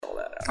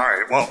All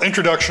right, well,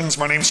 introductions.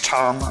 My name's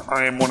Tom.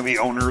 I am one of the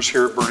owners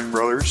here at Burning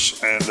Brothers,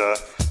 and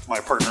my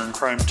partner in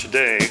crime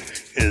today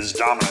is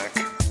Dominic.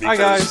 Hi,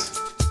 guys.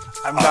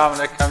 I'm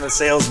Dominic. I'm the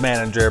sales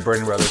manager at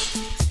Burning Brothers.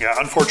 Yeah,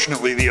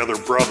 unfortunately, the other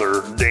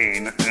brother,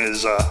 Dane,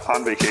 is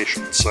on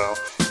vacation, so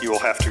you will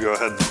have to go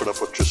ahead and put up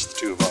with just the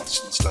two of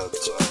us instead.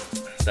 So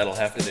that'll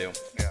have to do.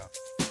 Yeah.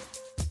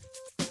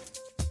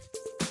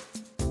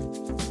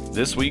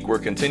 This week, we're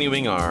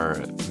continuing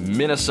our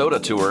Minnesota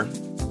tour.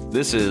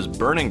 This is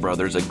Burning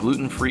Brothers, a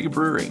gluten-free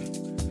brewery.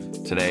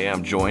 Today,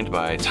 I'm joined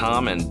by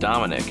Tom and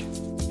Dominic,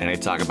 and they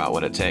talk about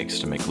what it takes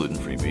to make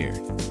gluten-free beer.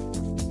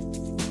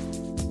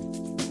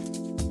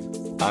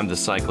 I'm the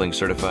cycling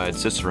certified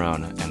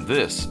Cicerone, and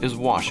this is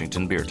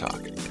Washington Beer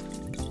Talk.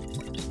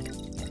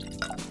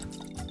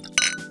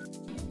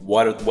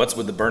 What's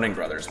with the Burning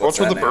Brothers? What's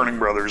with the name? Burning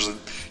Brothers?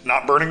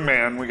 Not Burning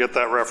Man. We get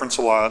that reference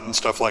a lot and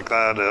stuff like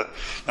that.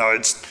 No,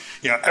 it's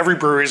every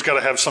brewery's got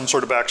to have some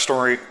sort of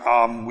backstory.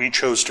 We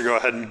chose to go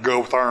ahead and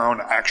go with our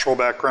own actual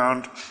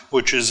background,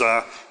 which is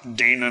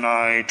Dane and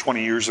I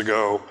 20 years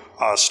ago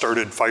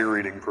started fire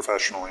eating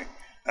professionally.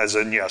 As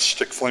in, yes,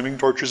 stick flaming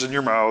torches in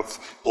your mouth,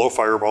 blow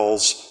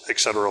fireballs,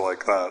 etc.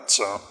 like that.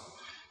 So,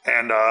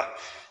 and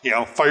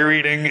fire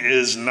eating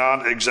is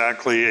not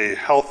exactly a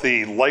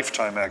healthy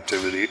lifetime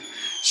activity.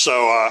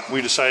 So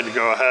we decided to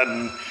go ahead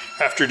and,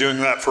 after doing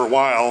that for a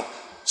while,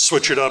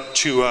 switch it up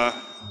to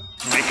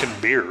making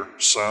beer.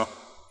 So,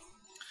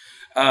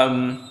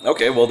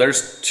 okay. Well,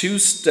 there's two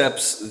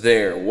steps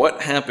there.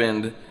 What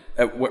happened?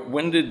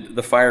 When did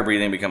the fire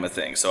breathing become a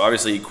thing? So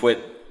obviously you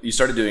quit. You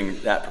started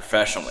doing that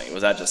professionally.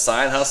 Was that just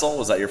side hustle?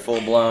 Was that your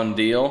full-blown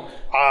deal?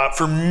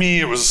 For me,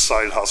 it was a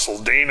side hustle.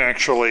 Dane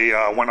actually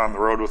went on the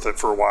road with it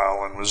for a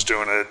while and was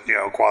doing it,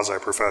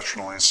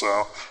 quasi-professionally.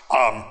 So,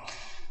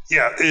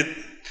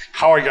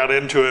 how I got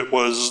into it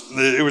was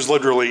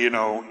literally,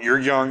 you're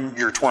young,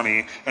 you're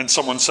 20, and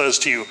someone says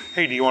to you,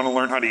 hey, do you want to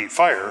learn how to eat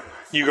fire?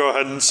 You go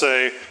ahead and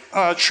say,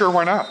 sure,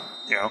 why not?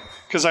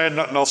 Because I had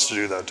nothing else to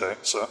do that day.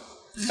 So.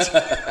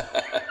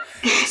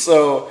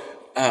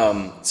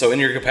 So in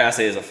your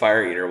capacity as a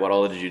fire eater, what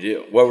all did you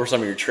do? What were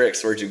some of your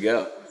tricks? Where'd you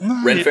go?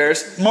 Ren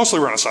fairs? Mostly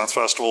Renaissance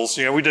festivals.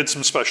 We did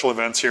some special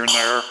events here and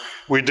there.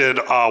 We did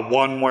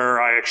one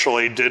where I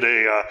actually did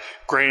a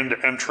grand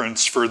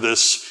entrance for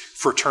this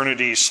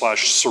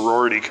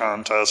fraternity/sorority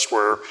contest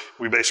where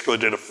we basically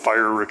did a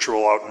fire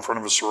ritual out in front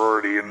of a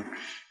sorority, and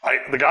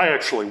the guy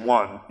actually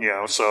won.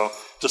 So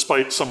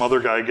despite some other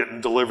guy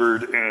getting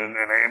delivered in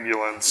an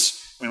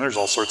ambulance, there's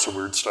all sorts of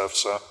weird stuff.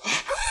 So.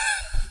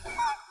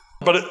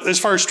 But as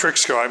far as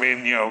tricks go,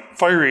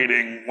 fire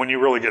eating, when you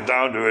really get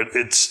down to it,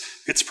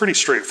 it's pretty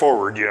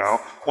straightforward,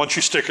 Once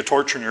you stick a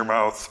torch in your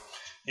mouth,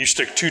 you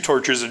stick two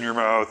torches in your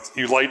mouth,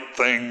 you light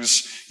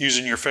things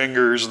using your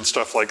fingers and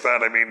stuff like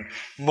that.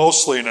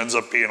 Mostly it ends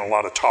up being a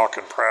lot of talk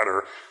and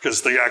pratter,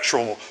 because the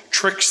actual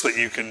tricks that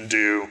you can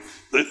do,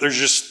 there's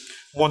just,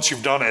 once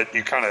you've done it,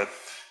 you kind of,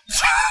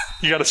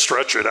 you got to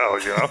stretch it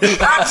out,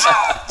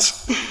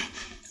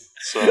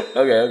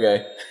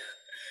 Okay.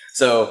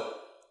 So,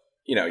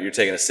 you're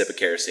taking a sip of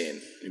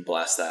kerosene, you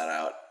blast that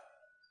out,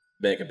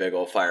 make a big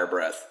old fire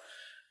breath.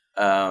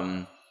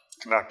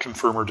 Cannot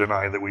confirm or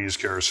deny that we use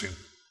kerosene.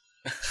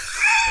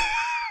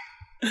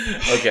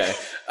 Okay.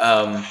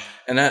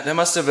 And that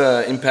must have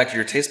impacted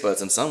your taste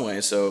buds in some way,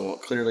 so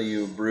clearly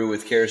you brew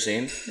with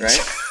kerosene, right?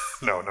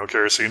 No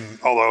kerosene.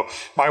 Although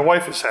my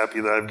wife is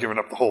happy that I've given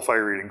up the whole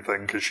fire eating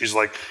thing, because she's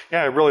like,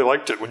 yeah, I really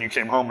liked it when you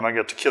came home and I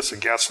got to kiss a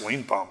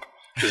gasoline pump.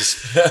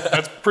 Because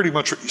that's pretty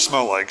much what you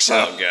smell like. So.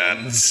 Oh,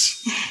 God.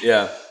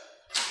 Yeah.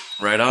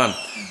 Right on.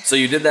 So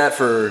you did that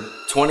for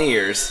 20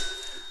 years.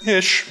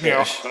 Ish.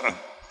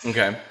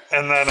 Okay.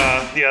 And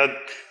then,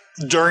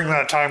 during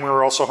that time we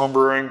were also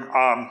homebrewing.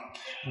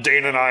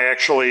 Dane and I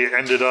actually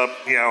ended up,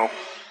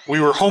 we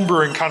were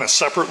homebrewing kind of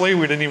separately.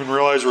 We didn't even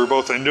realize we were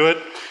both into it.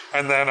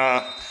 And then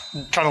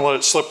kind of let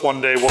it slip one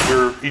day what we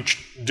were each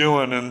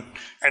doing, and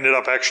ended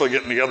up actually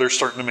getting together,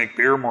 starting to make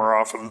beer more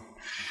often.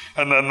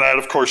 And then that,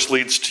 of course,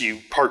 leads to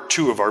part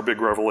two of our big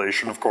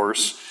revelation, of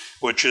course,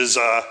 which is,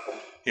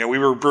 we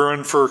were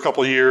brewing for a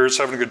couple of years,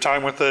 having a good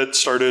time with it,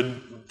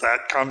 started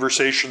that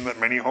conversation that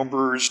many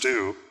homebrewers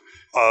do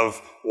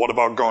of, what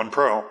about going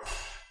pro?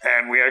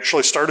 And we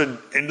actually started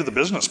into the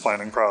business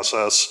planning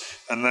process,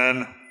 and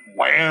then,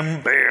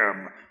 wham,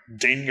 bam,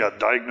 Dane got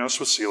diagnosed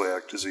with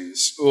celiac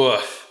disease.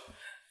 Ugh.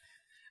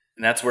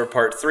 And that's where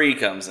part 3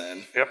 comes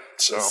in. Yep.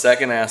 So the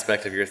second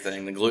aspect of your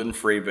thing, the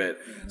gluten-free bit.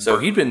 So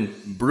he'd been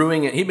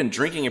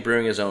drinking and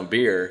brewing his own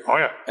beer. Oh,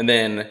 yeah. And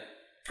then,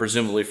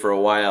 presumably for a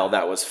while,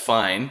 that was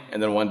fine.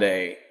 And then one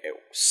day, it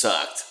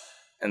sucked.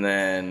 And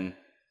then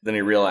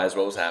he realized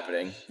what was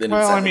happening. Then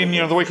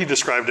the way he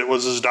described it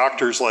was his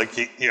doctor's like,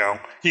 he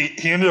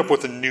ended up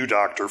with a new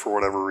doctor for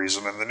whatever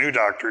reason. And the new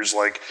doctor's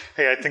like,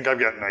 hey, I think I've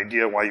got an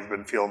idea why you've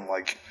been feeling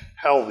like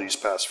hell these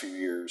past few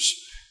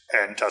years.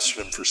 And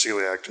tested him for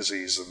celiac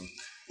disease, and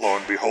lo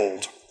and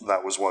behold,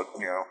 that was what,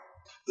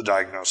 the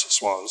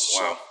diagnosis was.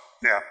 Wow.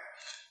 So,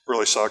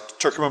 really sucked.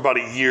 Took him about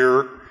a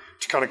year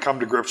to kind of come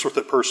to grips with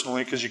it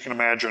personally, because you can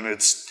imagine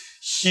it's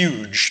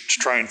huge to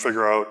try and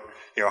figure out,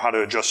 how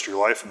to adjust your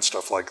life and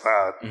stuff like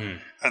that. Mm-hmm.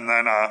 And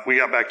then we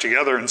got back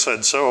together and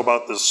said, so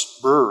about this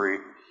brewery,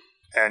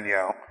 and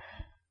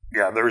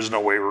there is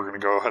no way we're going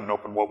to go ahead and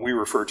open what we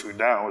refer to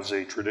now as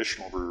a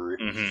traditional brewery.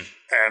 Mm-hmm.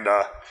 And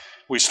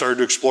we started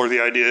to explore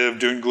the idea of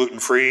doing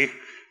gluten-free.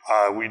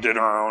 We did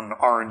our own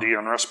R&D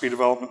on recipe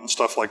development and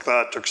stuff like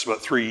that. It took us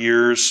about 3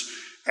 years.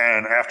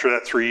 And after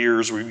that 3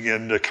 years, we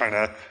began to kind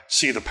of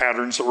see the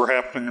patterns that were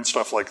happening and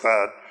stuff like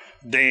that.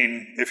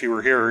 Dane, if he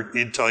were here,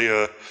 he'd tell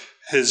you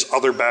his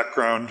other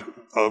background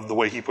of the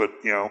way he put,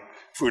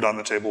 food on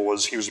the table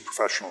was he was a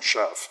professional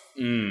chef.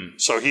 Mm.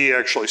 So he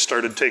actually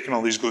started taking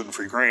all these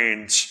gluten-free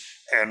grains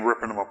and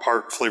ripping them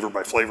apart flavor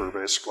by flavor,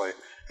 basically,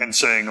 and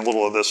saying a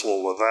little of this, a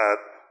little of that.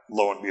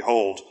 Lo and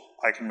behold,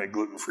 I can make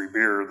gluten-free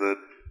beer that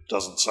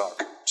doesn't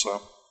suck.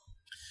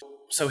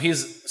 So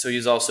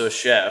he's also a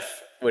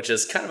chef, which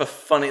is kind of a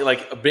funny,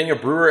 like being a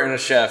brewer and a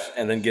chef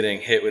and then getting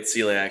hit with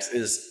celiacs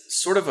is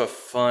sort of a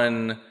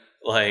fun,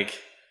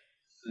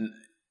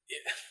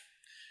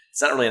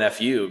 it's not really an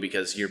FU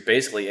because you're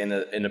basically in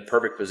a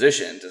perfect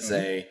position to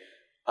say,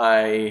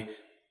 I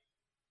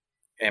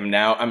am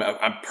now,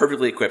 I'm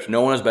perfectly equipped.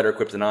 No one is better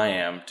equipped than I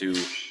am to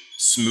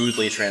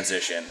smoothly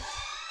transition.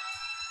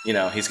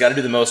 He's got to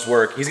do the most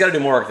work. He's got to do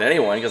more work than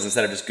anyone because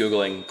instead of just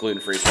Googling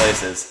gluten-free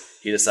places,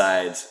 he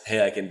decides,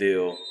 hey, I can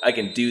do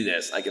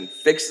this. I can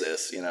fix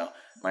this,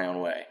 my own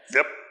way.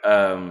 Yep.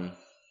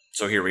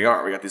 So here we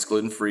are. We got these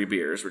gluten-free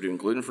beers. We're doing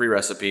gluten-free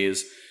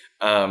recipes.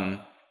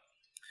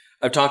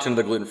 I've talked to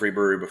the gluten-free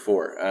brewery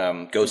before,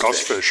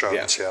 Ghostfish out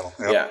in Seattle.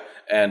 Yep. Yeah,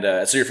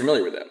 and so you're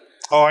familiar with them.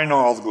 Oh, I know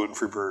all the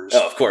gluten-free breweries.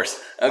 Oh, of course.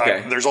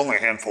 Okay. There's only a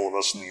handful of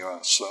us in the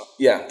U.S., so.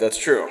 Yeah, that's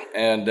true.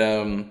 And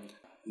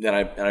then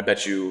I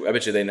bet you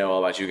they know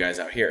all about you guys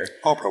out here.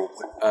 Oh,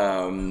 probably.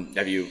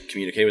 Have you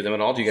communicated with them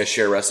at all? Do you guys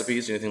share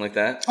recipes or anything like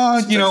that?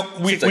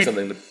 Seems like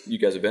something that you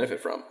guys would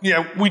benefit from.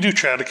 Yeah, we do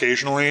chat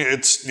occasionally.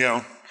 It's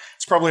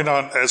it's probably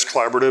not as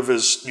collaborative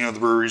as the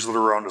breweries that are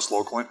around us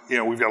locally.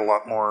 We've got a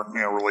lot more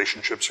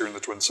relationships here in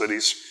the Twin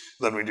Cities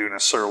than we do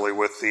necessarily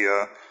with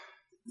the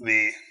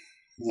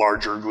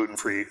larger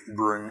gluten-free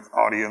brewing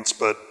audience.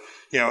 But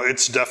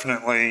it's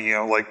definitely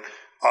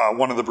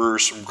one of the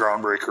brewers from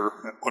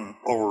Groundbreaker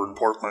over in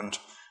Portland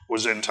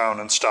was in town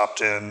and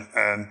stopped in,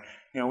 and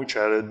we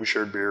chatted, we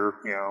shared beer,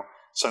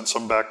 sent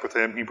some back with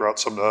him, he brought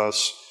some to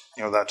us,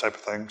 that type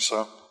of thing.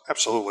 So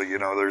absolutely,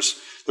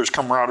 there's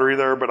camaraderie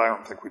there, but I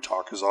don't think we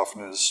talk as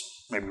often as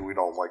maybe we'd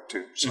all like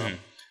to. So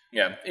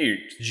yeah, you're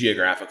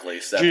geographically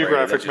separated.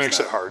 Geographic makes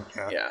it hard.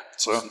 Yeah.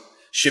 So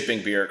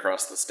shipping beer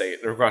across the state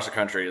or across the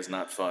country is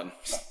not fun.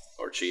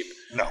 Or cheap.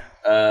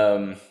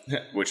 No.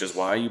 Which is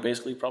why you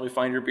basically probably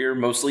find your beer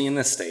mostly in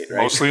this state,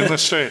 right? Mostly in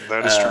this state.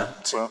 That is true.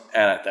 So.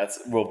 And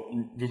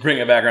we'll bring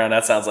it back around.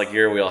 That sounds like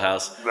your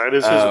wheelhouse. That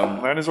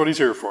is what he's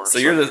here for. So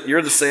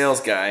you're the sales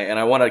guy, and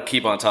I want to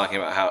keep on talking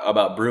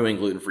about brewing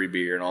gluten-free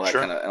beer and all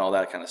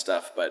that kind of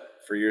stuff. But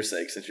for your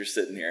sake, since you're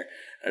sitting here,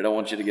 I don't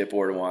want you to get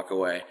bored and walk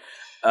away.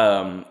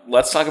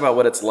 Let's talk about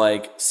what it's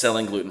like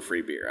selling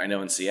gluten-free beer. I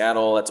know in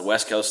Seattle, that's a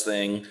West Coast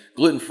thing.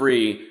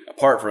 Gluten-free,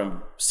 apart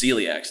from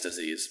celiac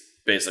disease,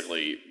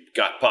 basically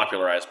got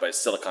popularized by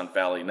Silicon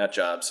Valley nut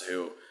jobs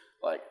who,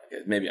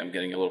 maybe I'm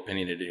getting a little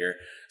opinionated here.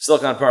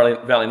 Silicon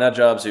Valley nut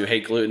jobs who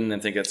hate gluten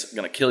and think it's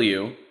going to kill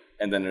you.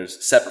 And then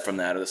there's, separate from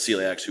that, are the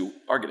celiacs who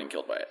are getting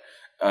killed by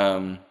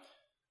it.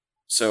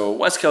 So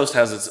West Coast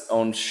has its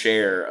own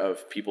share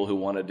of people who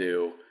want to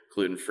do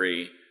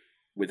gluten-free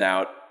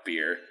without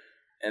beer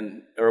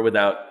or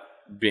without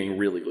being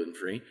really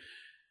gluten-free.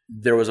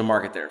 There was a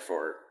market there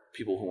for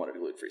people who wanted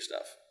gluten-free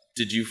stuff.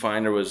 Did you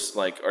find there was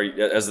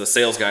as the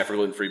sales guy for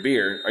gluten-free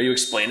beer, are you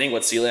explaining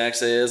what celiac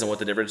is and what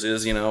the difference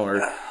is,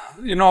 or?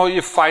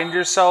 You find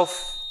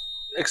yourself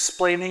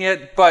explaining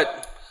it,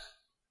 but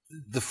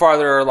the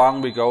farther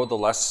along we go, the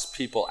less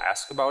people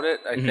ask about it.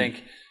 I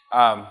think,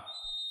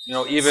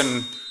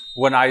 even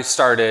when I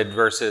started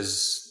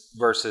versus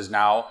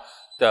now,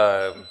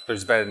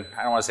 there's been,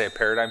 I don't want to say a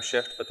paradigm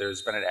shift, but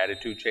there's been an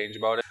attitude change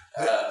about it.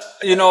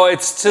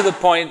 It's to the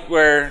point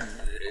where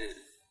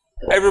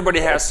everybody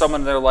has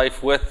someone in their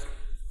life with,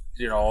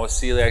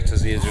 celiac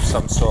disease or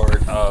some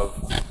sort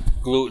of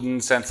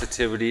gluten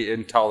sensitivity,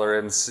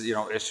 intolerance,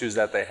 issues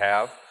that they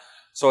have.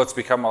 So it's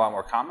become a lot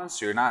more common.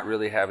 So you're not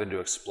really having to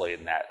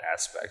explain that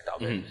aspect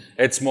of it.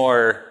 It's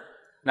more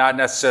not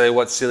necessarily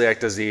what celiac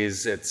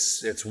disease.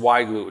 It's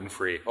why gluten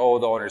free. Oh,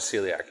 the owner's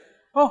celiac.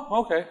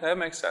 Oh, okay, that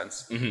makes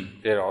sense.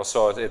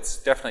 So it's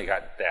definitely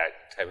got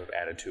that type of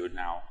attitude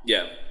now.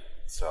 Yeah.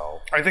 So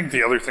I think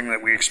the other thing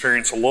that we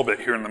experience a little bit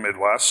here in the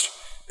Midwest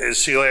is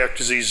celiac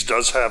disease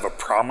does have a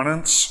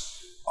prominence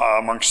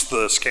amongst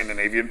the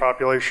Scandinavian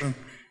population,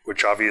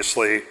 which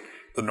obviously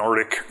the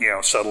Nordic,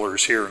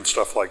 settlers here and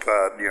stuff like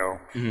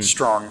that,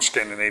 strong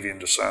Scandinavian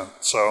descent.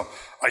 So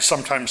I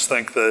sometimes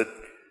think that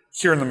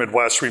here in the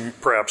Midwest, we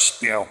perhaps,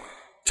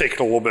 take it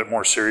a little bit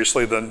more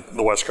seriously than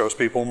the West Coast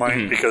people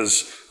might,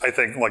 because I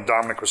think, like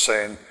Dominic was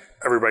saying,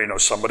 everybody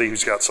knows somebody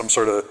who's got some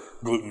sort of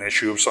gluten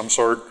issue of some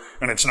sort,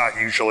 and it's not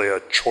usually a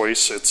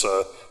choice, it's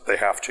a they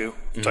have to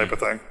type of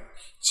thing.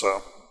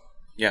 So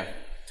Yeah.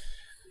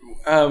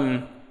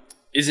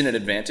 Is it an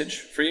advantage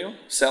for you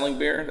selling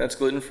beer that's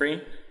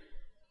gluten-free?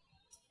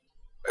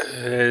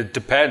 It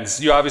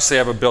depends. You obviously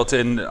have a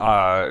built-in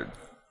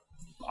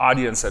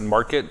audience and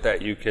market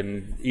that you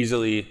can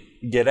easily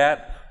get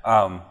at,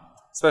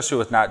 especially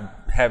with not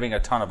having a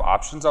ton of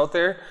options out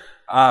there.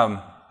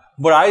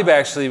 But I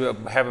actually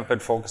haven't been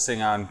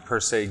focusing on, per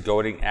se,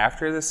 going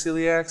after the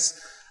celiacs.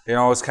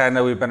 It's kind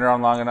of, we've been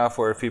around long enough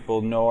where if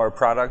people know our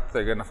product,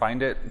 they're going to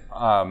find it.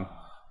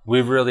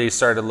 We've really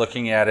started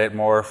looking at it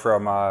more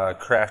from a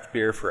craft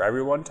beer for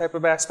everyone type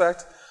of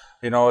aspect.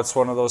 It's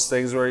one of those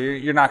things where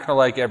you're not going to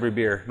like every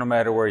beer, no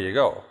matter where you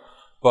go.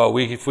 But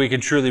if we can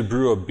truly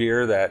brew a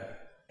beer that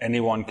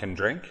anyone can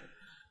drink,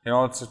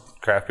 it's a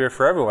craft beer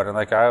for everyone. And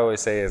like I always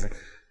say is,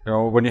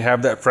 when you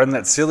have that friend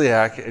that's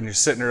celiac and you're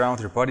sitting around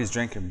with your buddies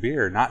drinking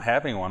beer, not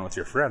having one with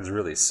your friends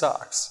really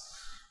sucks.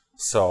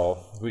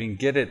 So we can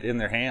get it in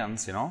their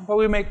hands, but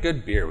we make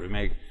good beer. We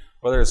make,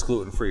 whether it's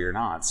gluten-free or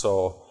not.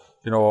 So,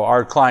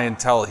 our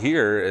clientele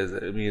here is,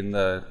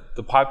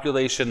 the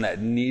population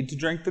that need to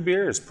drink the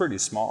beer is pretty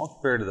small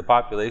compared to the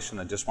population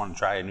that just want to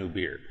try a new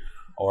beer.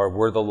 Or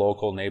we're the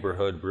local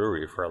neighborhood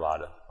brewery for a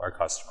lot of our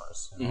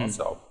customers.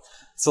 So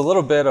it's a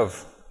little bit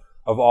of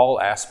all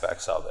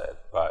aspects of it,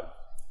 but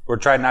we're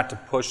trying not to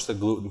push the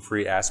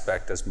gluten-free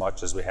aspect as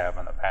much as we have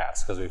in the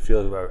past because we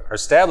feel we've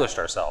established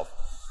ourselves.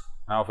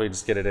 Now if we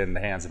just get it in the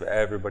hands of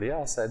everybody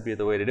else, that'd be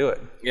the way to do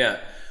it. Yeah.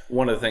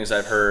 One of the things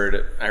I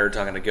heard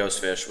talking to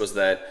Ghostfish was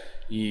that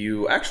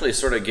you actually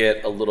sort of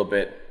get a little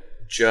bit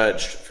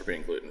judged for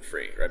being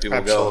gluten-free, right?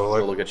 People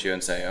will look at you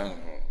and say, oh,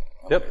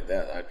 yep.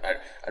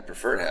 I'd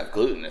prefer to have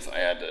gluten if I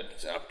had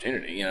the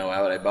opportunity.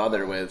 Why would I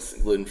bother with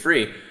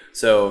gluten-free?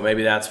 So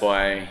maybe that's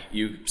why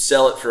you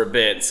sell it for a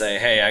bit and say,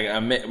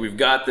 hey, we've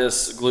got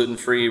this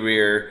gluten-free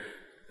beer.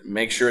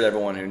 Make sure that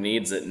everyone who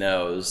needs it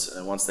knows.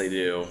 And once they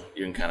do,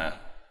 you can kind of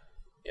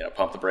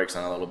pump the brakes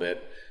on a little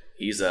bit,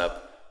 ease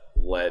up,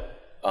 let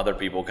other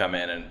people come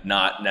in and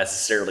not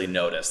necessarily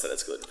notice that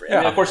it's gluten-free.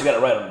 Yeah. Of course, you got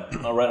it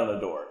right on the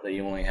door that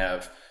you only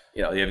have,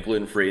 you have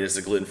gluten-free. This is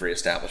a gluten-free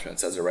establishment. It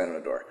says it right on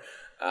the door.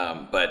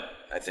 But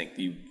I think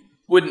you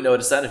wouldn't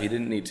notice that if you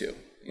didn't need to,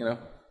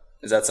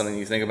 Is that something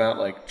you think about?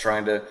 Like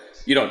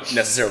you don't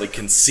necessarily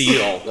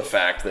conceal the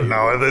fact that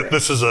No,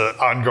 this is an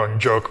ongoing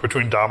joke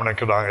between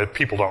Dominic and I.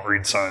 People don't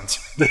read signs.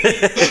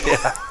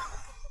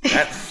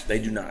 They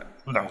do not.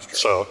 No.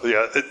 So,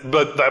 yeah.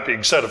 But that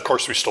being said, of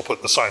course, we still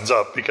put the signs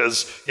up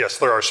because, yes,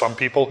 there are some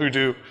people who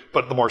do,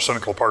 but the more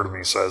cynical part of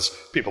me says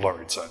people don't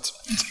read signs.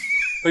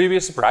 Well, you'd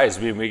be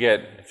surprised. We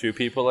get a few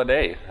people a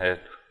day.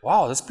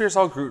 Wow, this beer's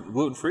all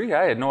gluten-free?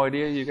 I had no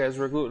idea you guys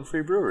were a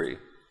gluten-free brewery.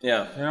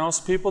 Yeah.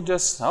 So people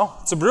just,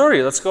 it's a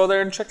brewery. Let's go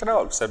there and check it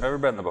out because I've never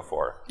been there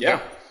before. Yeah.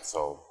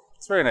 So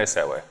it's very nice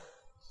that way.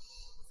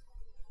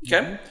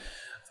 Okay.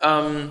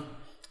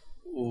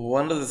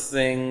 One of the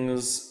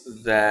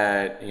things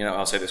that,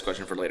 I'll save this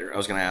question for later. I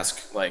was going to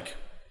ask,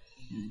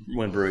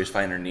 when breweries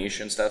find their niche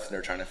and stuff, and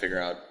they're trying to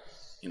figure out,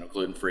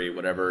 gluten-free,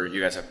 whatever.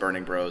 You guys have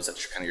Burning Bros.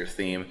 That's kind of your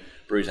theme.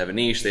 Breweries have a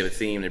niche. They have a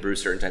theme. They brew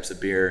certain types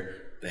of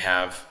beer. They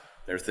have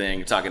their thing.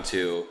 You're talking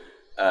to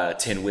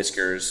Tin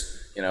Whiskers.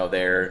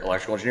 They're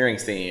electrical engineering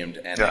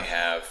themed, and they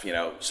have,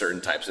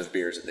 certain types of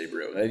beers that they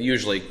brew.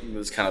 Usually,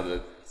 it's kind of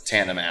the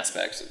tandem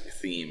aspects of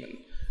theme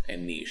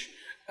and niche.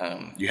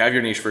 You have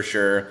your niche for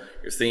sure.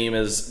 Your theme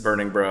is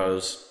Burning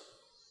Bros.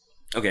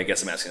 Okay, I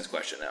guess I'm asking this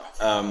question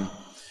now.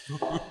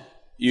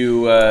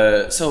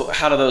 So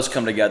how do those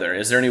come together?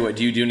 Is there any way?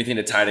 Do you do anything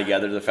to tie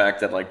together the fact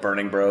that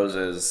Burning Bros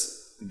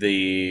is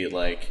the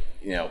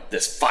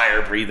this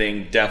fire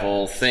breathing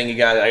devil thing? You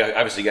got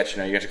obviously you got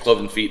your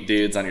cloven feet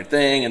dudes on your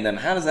thing, and then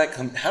how does that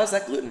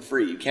gluten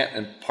free? You can't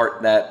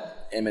impart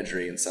that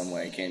imagery in some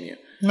way, can you?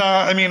 No,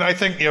 I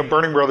think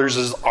Burning Brothers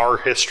is our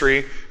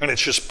history, and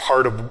it's just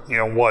part of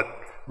what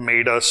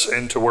made us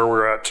into where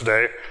we're at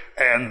today.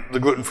 And the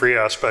gluten-free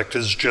aspect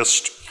is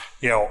just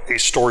a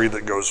story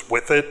that goes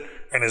with it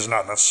and is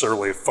not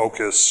necessarily a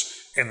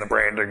focus in the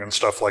branding and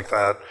stuff like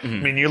that.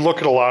 Mm-hmm. You look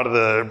at a lot of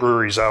the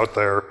breweries out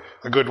there.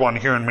 A good one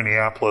here in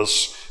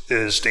Minneapolis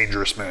is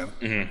Dangerous Man.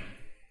 Mm-hmm.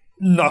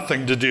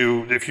 Nothing to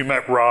do. If you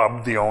met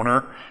Rob, the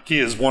owner, he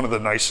is one of the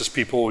nicest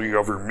people you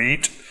ever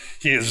meet.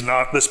 He is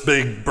not this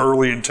big,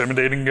 burly,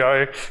 intimidating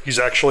guy. He's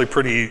actually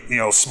pretty,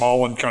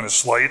 small and kind of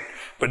slight,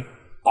 but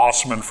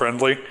awesome and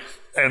friendly.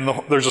 And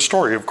there's a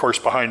story, of course,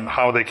 behind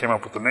how they came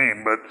up with the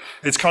name. But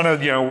it's kind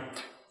of,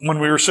 when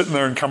we were sitting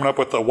there and coming up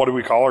with the what do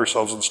we call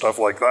ourselves and stuff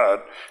like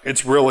that,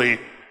 it's really,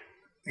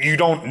 you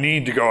don't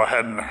need to go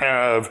ahead and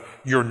have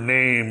your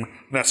name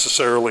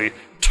necessarily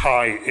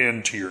tie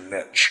into your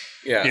niche.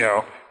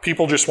 Yeah.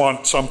 People just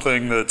want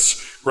something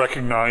that's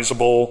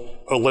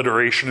recognizable.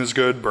 Alliteration is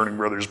good. Burning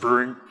Brothers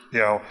Brewing,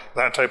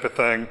 that type of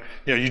thing.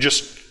 You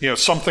just,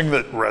 something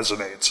that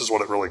resonates is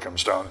what it really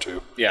comes down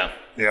to. Yeah.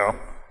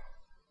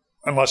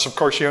 Unless, of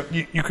course,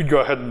 you could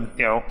go ahead and,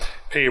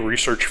 pay a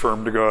research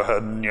firm to go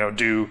ahead and,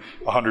 do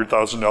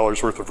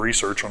 $100,000 worth of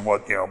research on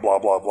what, blah,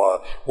 blah,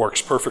 blah,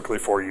 works perfectly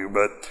for you.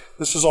 But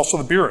this is also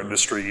the beer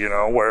industry,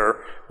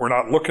 where we're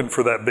not looking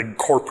for that big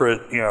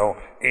corporate,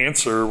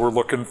 answer. We're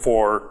looking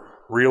for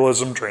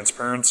realism,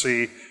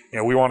 transparency.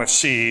 We want to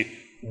see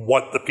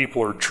what the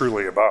people are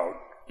truly about,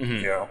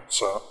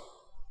 so.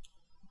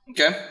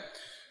 Okay,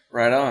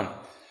 right on.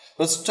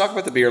 Let's talk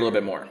about the beer a little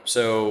bit more.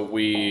 So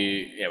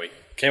we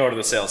came over to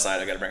the sales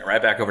side. I got to bring it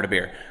right back over to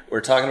beer.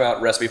 We're talking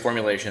about recipe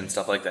formulation,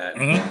 stuff like that.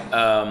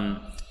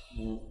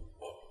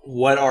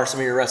 What are some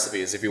of your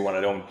recipes? If you want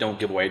to, don't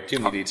give away too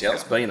many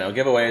details, but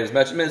give away as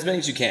many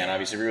as you can.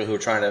 Obviously, people who are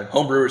trying to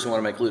home brewers who want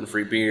to make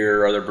gluten-free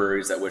beer, or other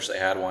breweries that wish they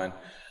had one.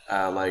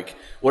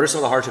 What are some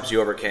of the hardships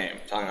you overcame?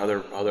 Talking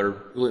to other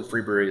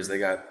gluten-free breweries,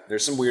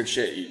 there's some weird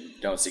shit you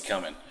don't see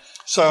coming.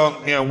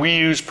 So, we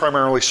use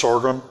primarily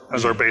sorghum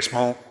as our base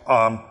malt.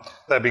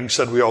 That being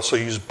said, we also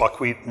use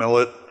buckwheat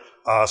millet.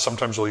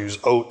 Sometimes we'll use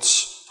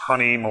oats,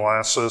 honey,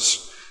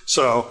 molasses.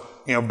 So,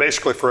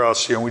 basically for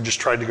us, we just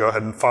tried to go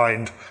ahead and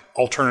find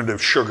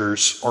alternative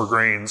sugars or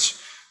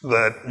grains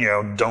that,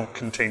 don't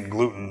contain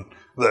gluten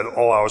that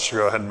allow us to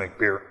go ahead and make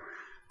beer.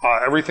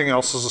 Everything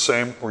else is the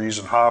same. We're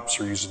using hops,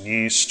 we're using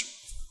yeast,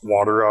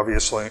 water,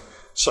 obviously.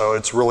 So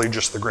it's really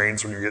just the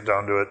grains when you get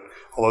down to it.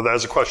 Although that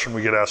is a question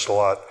we get asked a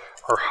lot.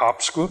 Are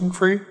hops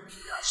gluten-free?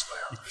 Yes,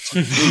 they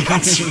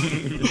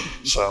are.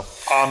 So,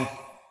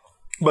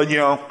 but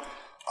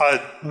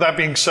that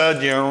being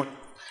said,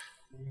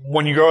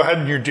 when you go ahead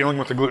and you're dealing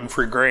with a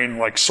gluten-free grain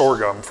like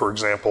sorghum, for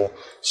example,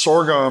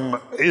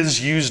 sorghum is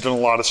used in a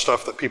lot of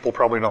stuff that people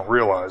probably don't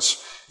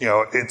realize.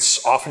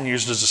 It's often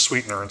used as a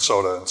sweetener in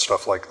soda and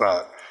stuff like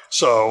that.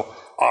 So,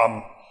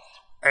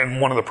 and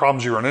one of the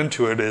problems you run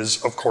into it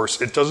is, of course,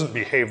 it doesn't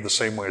behave the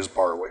same way as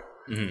barley.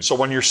 Mm-hmm. So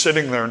when you're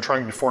sitting there and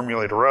trying to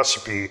formulate a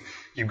recipe,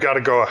 you've got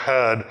to go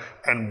ahead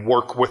and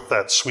work with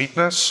that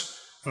sweetness.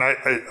 And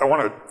I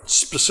want to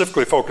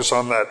specifically focus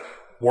on that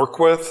work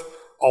with.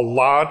 A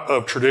lot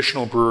of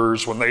traditional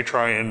brewers, when they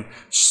try and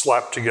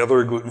slap together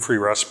a gluten-free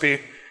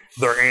recipe,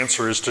 their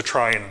answer is to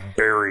try and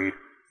bury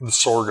the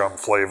sorghum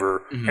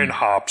flavor in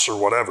hops or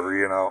whatever,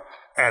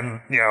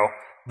 And,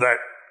 that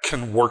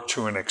can work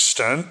to an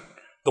extent,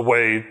 the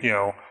way,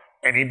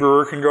 any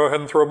brewer can go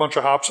ahead and throw a bunch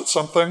of hops at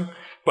something.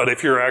 But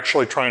if you're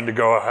actually trying to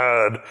go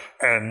ahead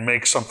and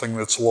make something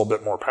that's a little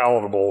bit more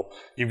palatable,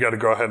 you've got to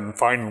go ahead and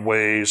find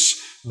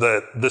ways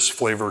that this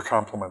flavor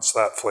complements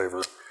that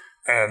flavor.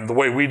 And the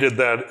way we did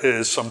that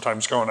is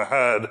sometimes going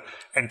ahead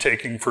and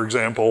taking, for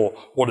example,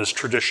 what is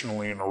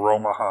traditionally an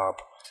aroma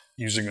hop,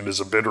 using it as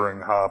a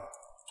bittering hop,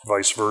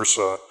 vice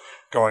versa,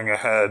 going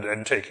ahead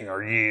and taking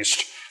our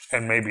yeast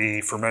and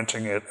maybe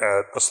fermenting it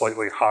at a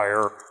slightly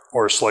higher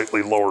or a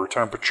slightly lower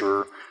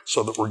temperature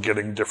so that we're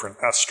getting different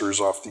esters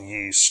off the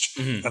yeast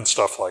and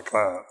stuff like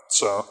that.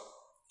 So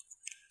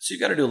you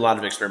got to do a lot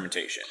of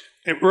experimentation.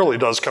 It really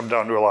does come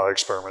down to a lot of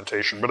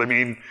experimentation. But I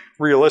mean,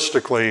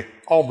 realistically,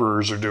 all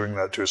brewers are doing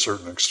that to a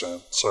certain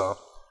extent. So,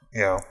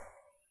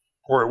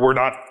 we're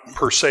not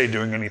per se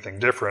doing anything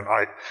different.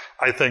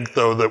 I think,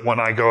 though, that when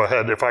I go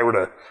ahead, if I were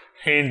to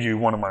hand you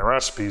one of my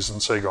recipes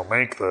and say, go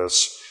make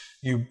this,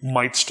 you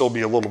might still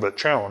be a little bit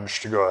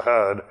challenged to go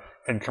ahead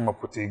and come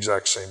up with the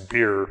exact same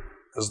beer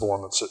as the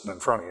one that's sitting in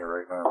front of you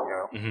right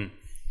now.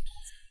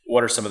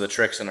 What are some of the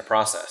tricks in the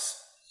process?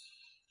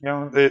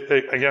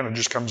 It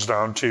just comes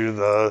down to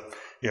the,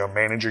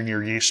 managing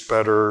your yeast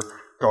better,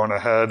 going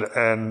ahead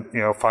and,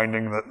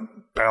 finding the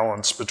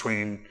balance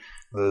between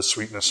the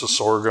sweetness of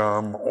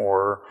sorghum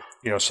or,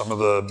 some of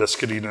the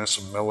biscuitiness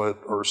of millet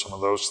or some of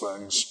those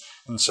things,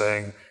 and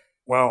saying,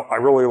 well, I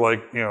really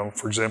like,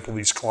 for example,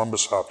 these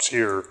Columbus hops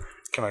here.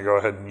 Can I go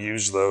ahead and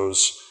use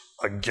those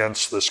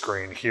against this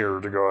grain here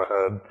to go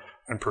ahead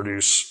and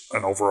produce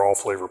an overall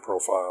flavor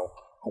profile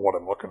of what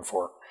I'm looking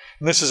for?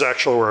 And this is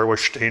actually where I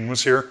wish Dane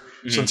was here,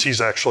 since he's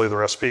actually the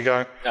recipe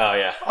guy. Oh,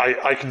 yeah.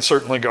 I can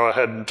certainly go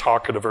ahead and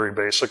talk at a very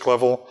basic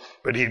level,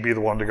 but he'd be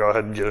the one to go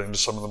ahead and get into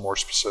some of the more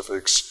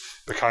specifics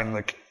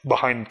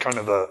behind kind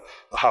of the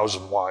hows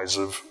and whys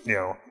of,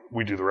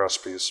 we do the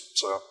recipes.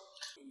 So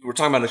we're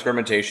talking about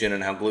experimentation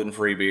and how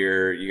gluten-free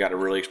beer, you got to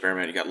really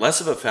experiment. You got less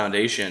of a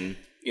foundation,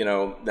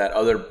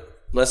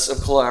 less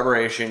of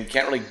collaboration. You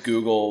can't really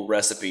Google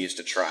recipes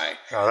to try.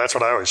 That's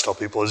what I always tell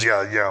people is,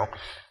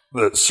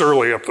 the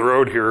Surly up the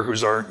road here,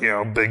 who's our,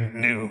 big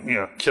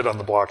new, kid on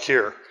the block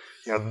here,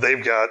 they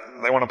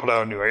want to put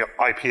out a new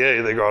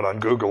IPA. They go out on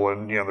Google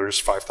and, there's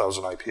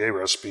 5,000 IPA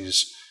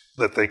recipes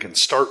that they can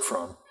start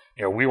from.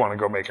 We want to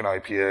go make an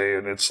IPA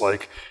and it's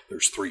like,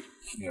 there's 3,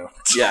 Yeah.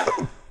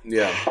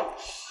 Yeah.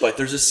 But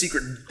there's a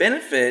secret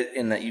benefit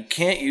in that you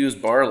can't use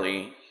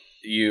barley,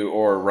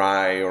 or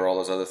rye or all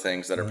those other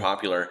things that are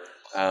popular.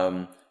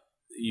 And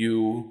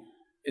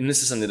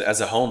this is something that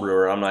as a home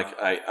brewer,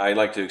 I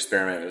like to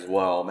experiment as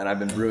well. And I've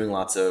been brewing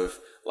lots of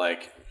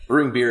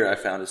brewing beer I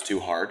found is too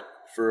hard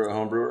for a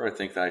home brewer. I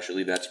think that I should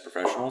leave that to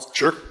professionals.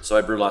 Sure. So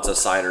I brew lots of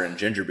cider and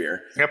ginger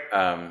beer.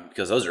 Yep.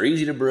 Because those are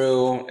easy to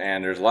brew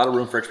and there's a lot of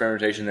room for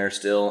experimentation there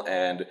still.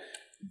 And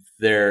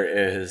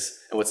and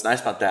what's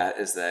nice about that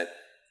is that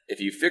if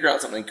you figure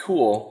out something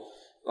cool,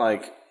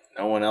 like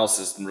no one else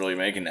is really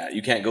making that.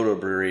 You can't go to a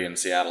brewery in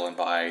Seattle and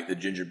buy the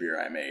ginger beer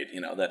I made.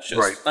 That's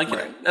just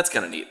that's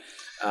kind of neat.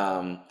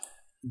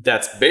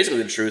 That's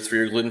basically the truth for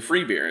your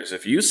gluten-free beers.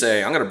 If you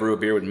say, I'm going to brew a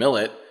beer with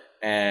millet,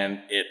 and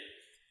it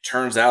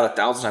turns out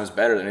 1,000 times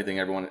better than anything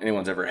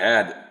anyone's ever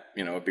had,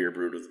 a beer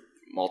brewed with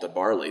malted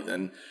barley,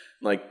 then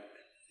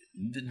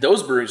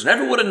those breweries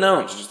never would have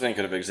known such a thing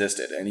could have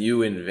existed, and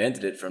you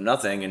invented it from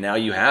nothing, and now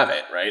you have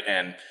it, right?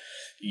 And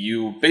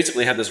you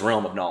basically have this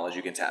realm of knowledge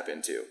you can tap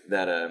into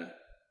that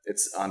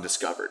it's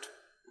undiscovered.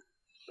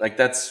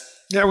 That's...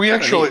 Yeah,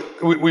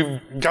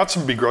 we've got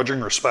some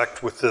begrudging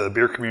respect with the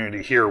beer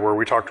community here, where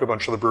we talk to a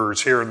bunch of the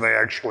brewers here, and they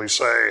actually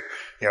say,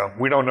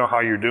 we don't know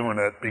how you're doing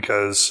it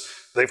because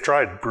they've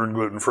tried brewing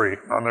gluten-free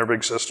on their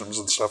big systems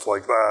and stuff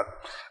like that,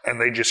 and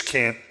they just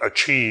can't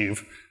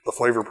achieve the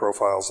flavor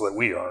profiles that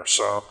we are.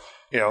 So,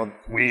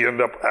 we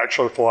end up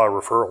actually with a lot of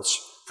referrals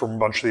from a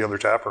bunch of the other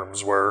tap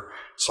rooms where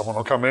someone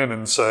will come in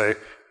and say,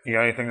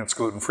 anything that's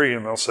gluten-free,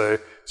 and they'll say,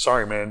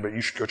 sorry, man, but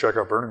you should go check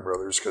out Burning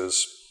Brothers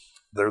because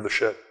they're the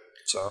shit.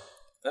 So...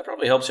 That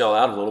probably helps y'all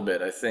out a little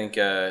bit. I think,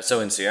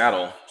 so in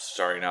Seattle,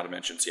 sorry now to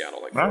mention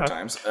Seattle 4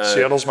 times.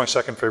 Seattle's my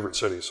second favorite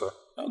city, so.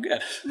 Oh,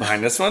 good.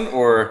 Behind this one,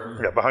 or?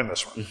 Yeah, behind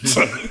this one.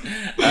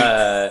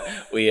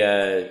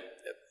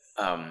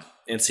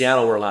 In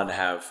Seattle, we're allowed to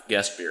have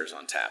guest beers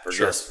on tap. Or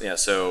sure.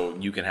 So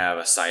you can have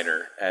a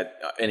cider at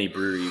any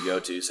brewery you go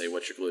to, say,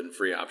 what's your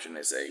gluten-free option?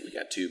 They say, we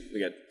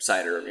got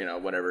cider,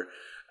 whatever.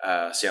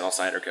 Seattle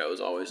Cider Co.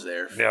 is always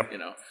there. Yep.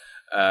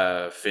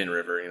 Finn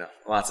River,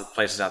 lots of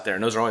places out there,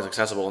 and those are always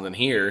accessible. And then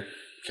here,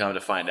 you come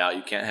to find out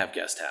you can't have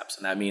guest taps,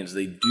 and that means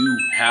they do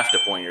have to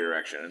point your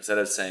direction. Instead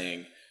of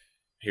saying,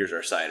 here's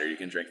our cider, you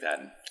can drink that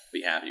and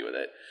be happy with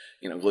it.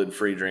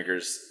 Gluten-free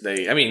drinkers,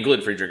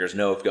 gluten-free drinkers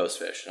know of Ghost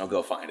Fish. They'll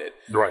go find it.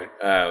 Right.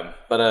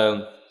 But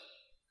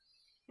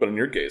in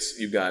your case,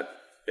 you've got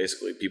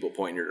basically people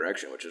pointing your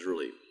direction, which is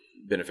really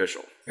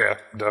beneficial. Yeah,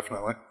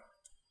 definitely.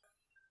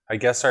 I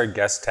guess our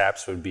guest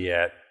taps would be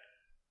at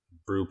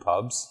brew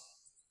pubs.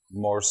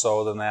 More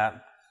so than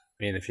that.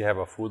 If you have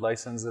a food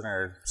license and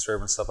are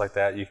serving stuff like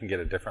that, you can get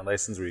a different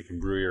license where you can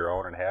brew your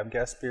own and have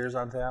guest beers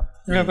on tap.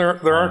 Yeah,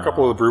 there are a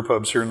couple of brew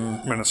pubs here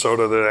in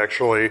Minnesota that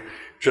actually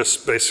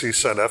just basically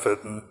said F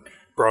it and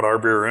brought our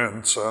beer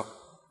in. So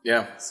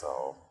yeah.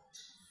 So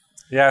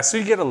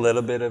you get a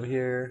little bit of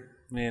here.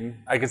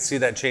 I could see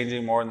that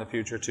changing more in the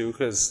future too,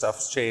 because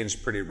stuff's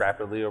changed pretty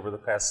rapidly over the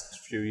past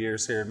few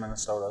years here in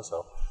Minnesota.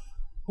 So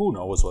who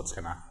knows what's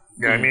gonna...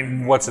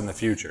 Yeah, what's in the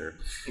future?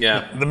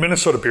 Yeah. The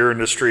Minnesota beer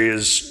industry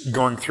is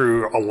going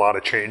through a lot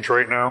of change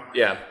right now.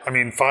 Yeah.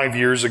 5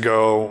 years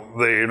ago,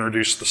 they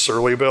introduced the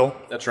Surly Bill.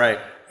 That's right.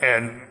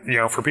 And,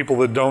 for people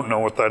that don't know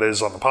what that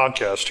is on the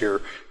podcast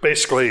here,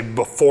 basically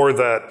before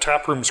that,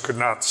 tap rooms could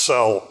not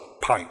sell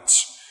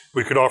pints.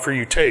 We could offer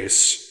you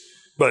tastes,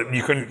 but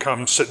you couldn't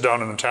come sit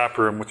down in the tap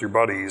room with your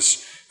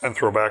buddies and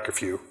throw back a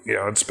few.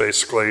 It's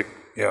basically,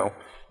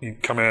 you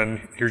come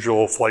in, here's your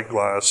little flight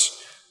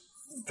glass.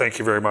 Thank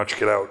you very much.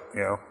 Get out.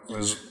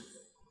 Is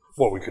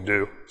what we could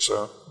do.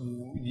 So,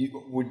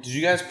 did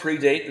you guys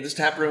predate this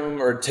tap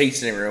room or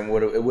tasting room?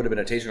 It would have been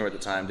a tasting room at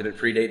the time. Did it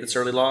predate the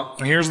Surly Law?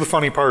 And here's the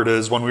funny part: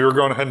 is when we were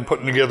going ahead and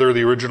putting together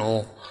the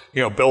original,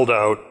 build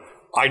out,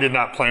 I did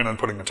not plan on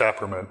putting the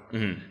tap room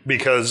in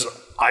because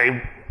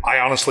I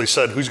honestly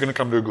said, who's going to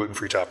come to a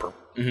gluten-free tap room?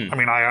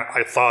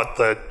 I thought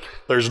that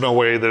there's no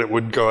way that it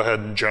would go ahead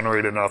and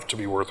generate enough to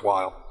be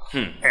worthwhile.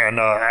 And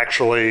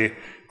actually.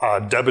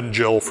 Deb and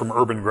Jill from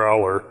Urban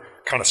Growler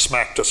kind of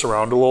smacked us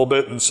around a little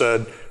bit and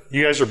said,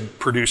 you guys are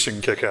producing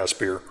kick-ass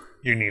beer.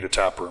 You need a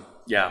tap room.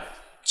 Yeah.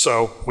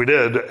 So we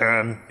did,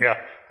 and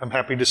I'm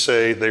happy to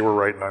say they were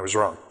right and I was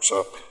wrong.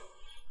 So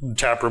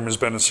tap room has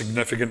been a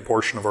significant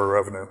portion of our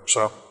revenue.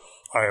 So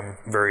I am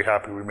very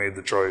happy we made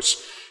the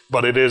choice.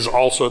 But it is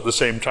also at the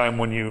same time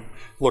when you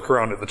look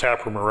around at the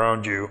tap room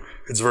around you,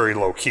 it's very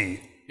low-key.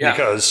 Yeah.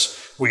 Because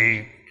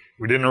we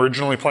didn't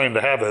originally plan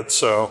to have it,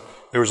 so...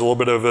 There was a little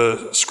bit of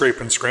a scrape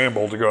and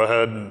scramble to go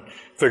ahead and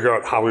figure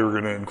out how we were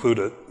going to include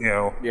it,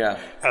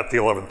 at the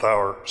 11th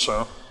hour.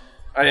 So,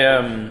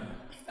 I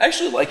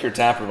actually like your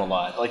tap room a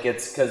lot.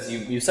 It's because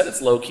you said it's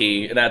low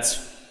key, and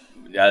that's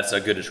a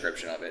good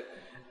description of it.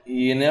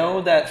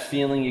 That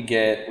feeling you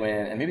get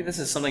when, and maybe this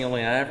is something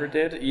only I ever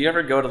did. You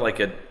ever go to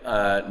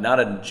not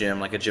a gym,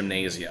 like a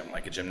gymnasium,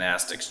 like a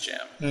gymnastics gym.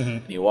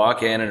 Mm-hmm. You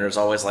walk in, and there's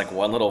always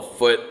one little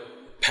foot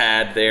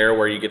pad there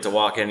where you get to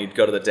walk in, you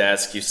go to the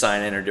desk, you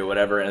sign in or do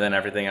whatever, and then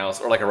everything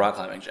else, or like a rock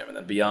climbing gym, and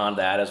then beyond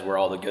that is where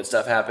all the good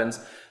stuff happens.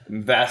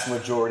 The vast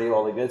majority of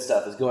all the good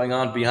stuff is going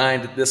on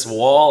behind this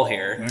wall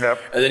here. Yep.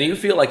 And then you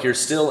feel like you're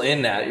still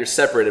in that. You're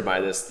separated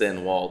by this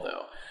thin wall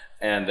though.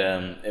 And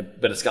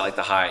but it's got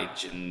the high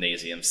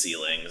gymnasium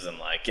ceilings and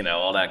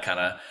all that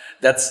kind of,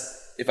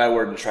 that's, if I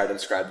were to try to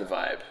describe the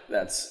vibe,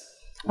 that's...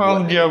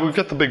 Well, we've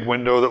got the big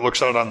window that looks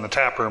out on the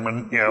tap room,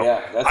 and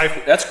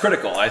that's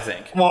critical, I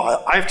think.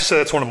 Well, I have to say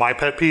that's one of my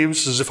pet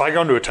peeves is if I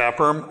go into a tap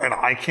room and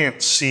I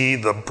can't see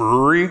the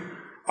brewery,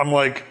 I'm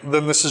like,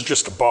 then this is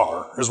just a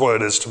bar, is what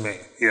it is to me.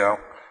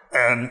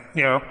 And,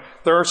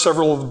 there are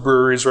several of the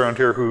breweries around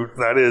here who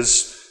that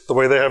is the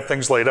way they have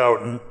things laid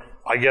out. And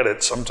I get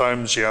it.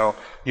 Sometimes,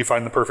 you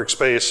find the perfect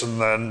space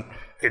and then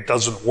it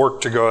doesn't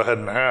work to go ahead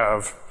and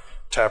have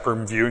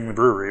taproom viewing the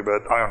brewery.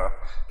 But I don't know.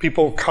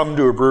 People come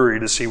to a brewery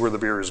to see where the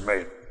beer is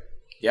made.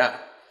 Yeah.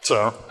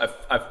 So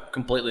I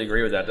completely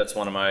agree with that. That's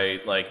one of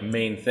my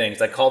main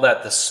things. I call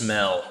that the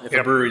smell. If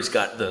a brewery's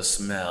got the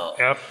smell.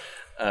 Yep.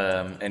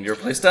 And your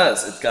place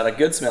does. It's got a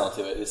good smell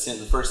to it. It's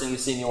the first thing you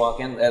see when you walk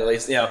in. At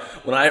least,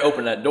 when I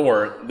opened that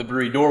door, the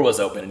brewery door was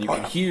open, and you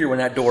can hear when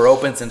that door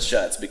opens and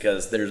shuts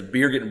because there's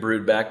beer getting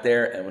brewed back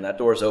there. And when that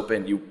door's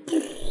open, you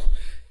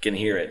can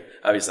hear it.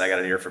 Obviously, I got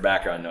an ear for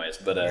background noise,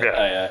 but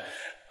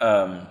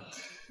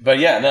But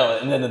yeah, no,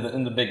 and then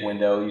in the big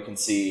window you can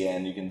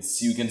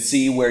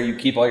see where you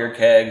keep all your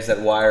kegs that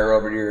wire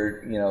over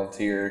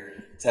to your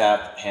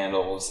tap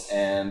handles,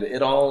 and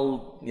it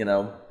all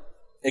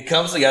it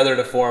comes together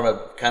to form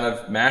a kind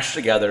of mashed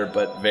together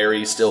but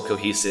very still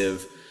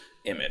cohesive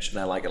image, and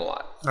I like it a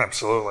lot.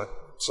 Absolutely.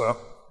 So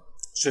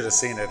should have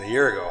seen it a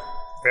year ago.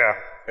 Yeah,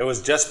 it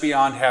was just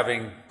beyond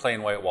having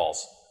plain white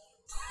walls.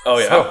 Oh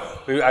yeah.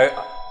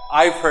 So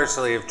I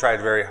personally have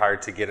tried very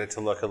hard to get it to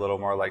look a little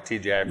more like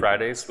TGI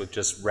Fridays with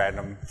just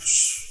random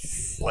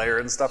flare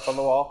and stuff on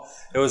the wall.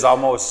 It was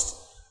almost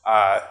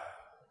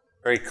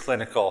very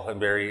clinical and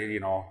very,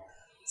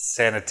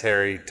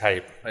 sanitary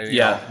type.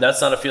 That's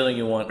not a feeling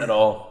you want at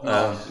all.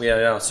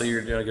 So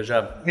you're doing a good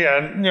job. Yeah,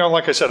 and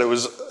like I said, it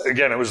was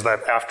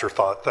that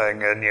afterthought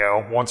thing,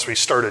 and once we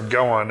started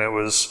going, it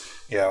was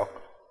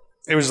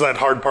that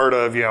hard part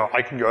of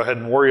I can go ahead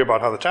and worry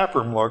about how the tap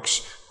room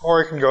looks,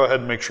 or I can go ahead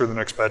and make sure the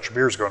next batch of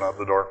beer is going out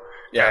the door.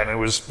 Yeah, and it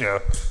was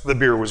the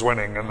beer was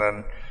winning, and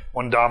then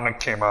when Dominic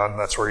came on,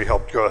 that's where he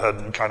helped go ahead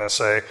and kind of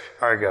say,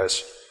 all right,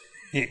 guys.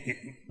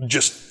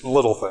 Just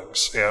little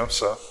things,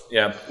 so.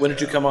 Yeah. When did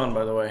you come on,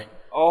 by the way?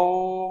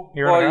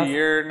 A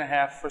year and a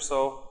half or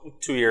so.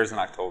 2 years in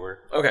October.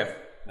 Okay,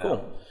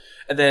 cool.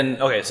 And then,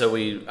 so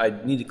I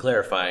need to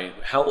clarify,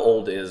 how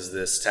old is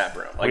this tap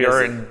room? We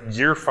are in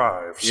year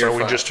 5,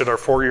 we just did our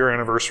 4-year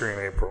anniversary in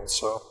April,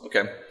 so.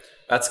 Okay.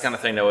 That's the kind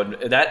of thing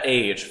that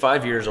age,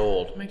 5 years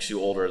old, makes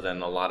you older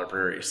than a lot of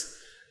breweries.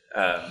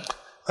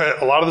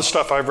 A lot of the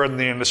stuff I've read in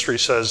the industry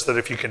says that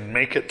if you can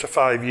make it to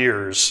 5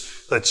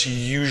 years, that's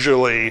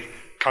usually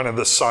kind of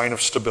the sign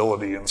of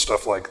stability and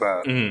stuff like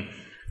that. Mm-hmm.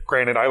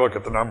 Granted, I look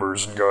at the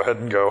numbers and go ahead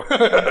and go,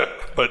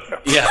 but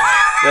yeah,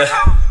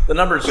 the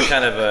numbers are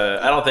kind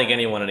of. I don't think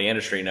anyone in the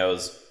industry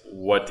knows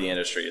what the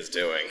industry is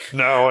doing.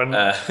 No, and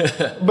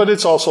but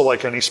it's also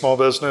like any small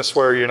business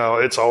where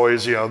it's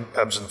always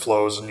ebbs and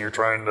flows, and you're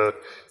trying to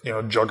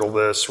juggle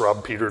this,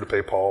 rob Peter to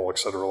pay Paul, et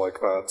cetera, like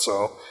that.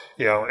 So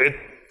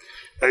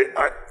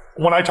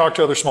when I talk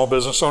to other small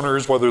business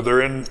owners, whether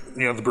they're in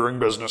the brewing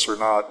business or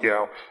not,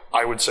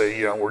 I would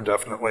say we're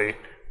definitely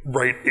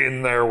right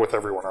in there with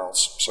everyone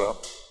else. So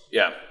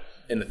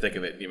in the thick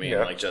of it. You mean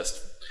Okay.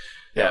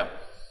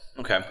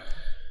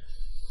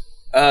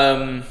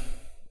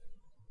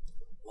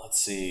 Let's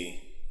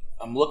see.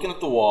 I'm looking at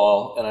the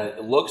wall, and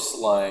it looks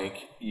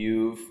like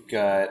you've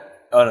got.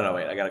 Oh no!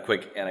 Wait, I got a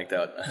quick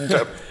anecdote.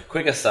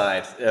 Quick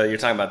aside. You're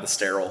talking about the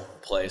sterile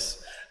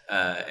place.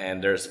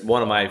 And there's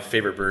one of my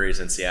favorite breweries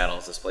in Seattle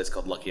is this place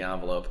called Lucky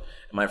Envelope.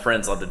 And my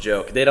friends love to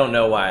joke. They don't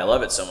know why I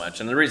love it so much.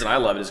 And the reason I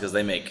love it is because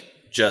they make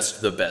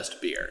just the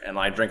best beer. And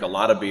I drink a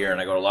lot of beer, and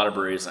I go to a lot of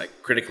breweries, and I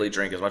critically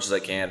drink as much as I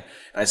can.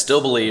 And I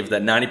still believe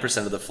that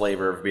 90% of the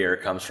flavor of beer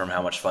comes from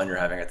how much fun you're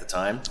having at the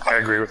time. I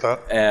agree with that.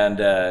 And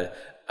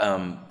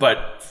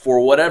but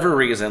for whatever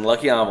reason,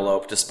 Lucky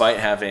Envelope, despite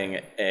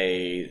having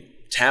a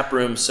tap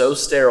room so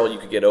sterile you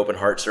could get open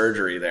heart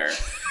surgery there,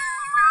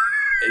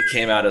 it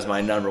came out as my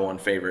number one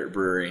favorite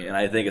brewery, and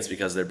I think it's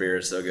because their beer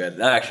is so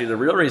good. Actually, the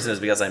real reason is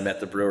because I met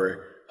the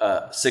brewer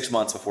 6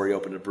 months before he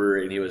opened a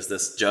brewery, and he was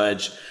this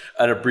judge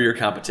at a beer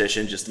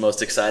competition, just the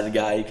most excited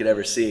guy you could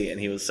ever see,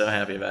 and he was so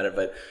happy about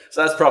it.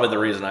 So that's probably the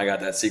reason I got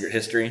that secret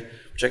history,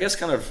 which I guess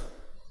kind of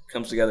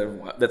comes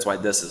together. That's why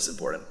this is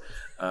important,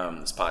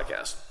 this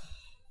podcast.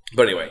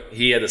 But anyway,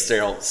 he had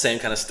the same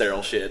kind of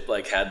sterile shit.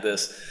 Had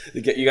this,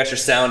 you got your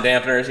sound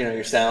dampeners,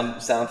 your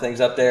sound things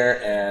up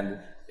there,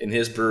 and in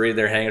his brewery,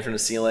 they're hanging from the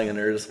ceiling, and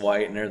they're just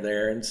white, and they're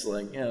there, and it's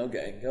like,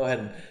 okay, go ahead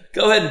and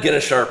get a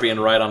Sharpie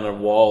and write on the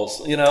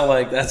walls.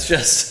 That's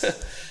just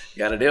you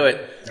got to do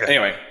it. Yeah.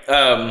 Anyway,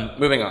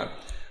 moving on.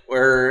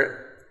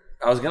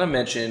 I was gonna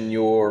mention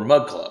your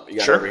mug club you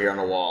got over here on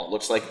the wall.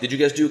 Looks like, did you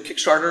guys do a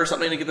Kickstarter or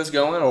something to get this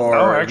going, or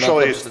no?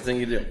 Actually, just the thing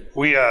you do.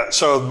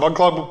 So mug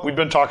club, we've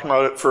been talking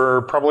about it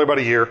for probably about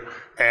a year,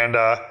 and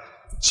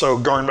so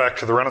going back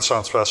to the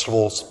Renaissance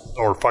festivals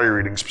or fire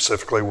eating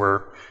specifically,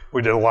 where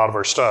we did a lot of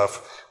our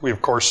stuff. We,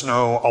 of course,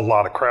 know a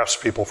lot of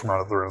craftspeople from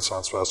out of the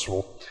Renaissance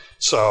Festival.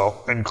 So,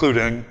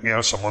 including,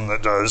 someone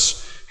that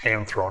does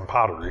hand-thrown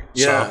pottery.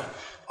 Yeah.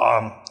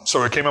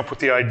 So we came up with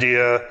the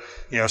idea,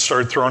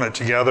 started throwing it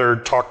together,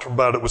 talked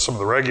about it with some of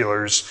the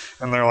regulars,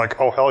 and they're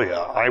like, oh, hell yeah,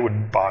 I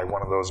would buy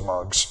one of those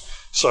mugs.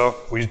 So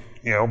we,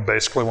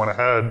 basically went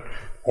ahead,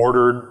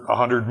 ordered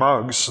 100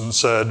 mugs and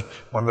said,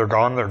 when they're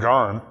gone, they're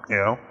gone,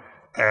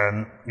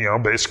 And,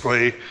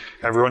 basically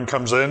everyone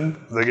comes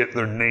in, they get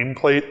their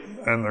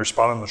nameplate and their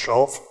spot on the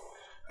shelf,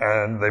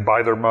 and they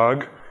buy their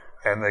mug,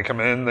 and they come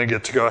in, they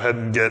get to go ahead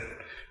and get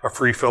a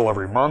free fill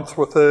every month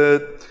with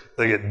it.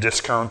 They get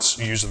discounts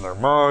using their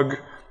mug.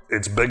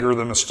 It's bigger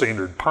than a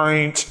standard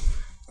pint,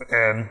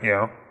 and,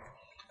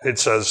 it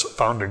says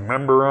founding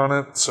member on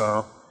it,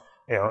 so,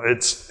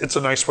 it's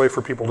a nice way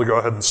for people to go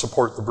ahead and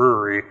support the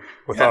brewery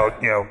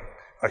without,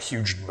 a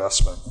huge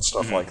investment and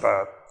stuff like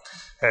that.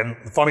 And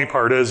the funny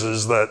part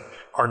is that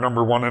our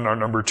number 1 and our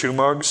number 2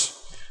 mugs,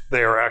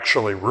 they are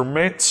actually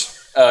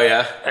roommates. Oh,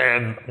 yeah?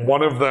 And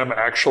one of them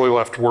actually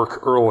left work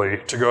early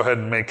to go ahead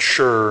and make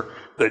sure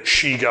that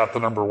she got the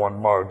number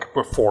 1 mug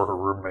before her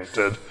roommate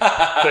did.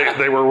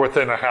 They were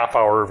within a half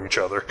hour of each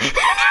other.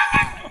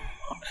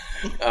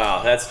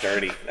 Oh, that's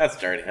dirty. That's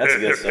good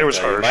stuff. It was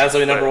harsh. Might as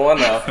well be number 1,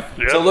 though.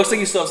 Yeah. So it looks like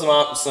you still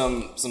have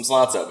some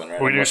slots open,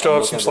 right? We do still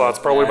have some slots,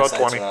 probably about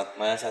 20.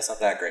 My eyesight's not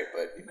that great,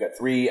 but you've got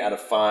 3 out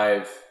of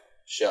 5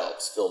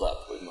 shelves filled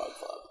up with Mug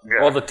Club.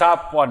 Yeah. Well, the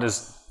top one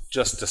is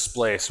just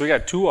display, so we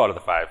got 2 out of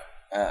the 5.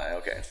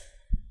 Okay.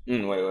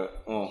 Wait.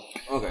 Oh,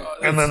 okay.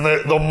 And then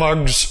the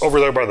mugs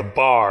over there by the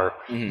bar,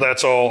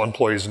 that's all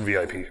employees and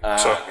VIP.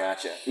 So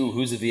Gotcha. Ooh,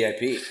 who's a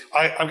VIP?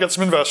 I've got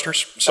some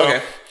investors. So,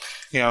 Okay.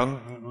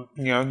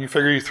 you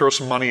figure you throw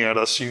some money at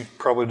us, you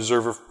probably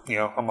deserve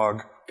a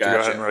mug to go Gotcha.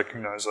 ahead and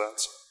recognize that.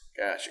 So.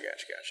 Gotcha.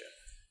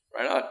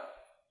 Right on.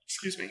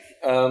 Excuse me.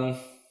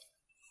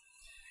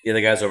 Yeah,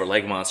 the guys over at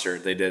Lake Monster,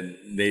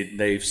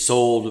 they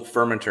sold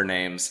fermenter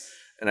names,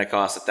 and it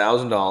cost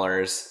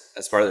 $1,000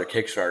 as part of their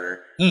Kickstarter,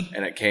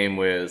 and it came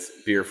with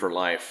beer for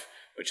life,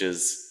 which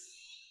is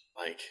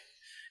like,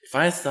 if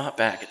I thought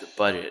back at the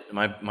budget,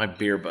 my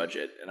beer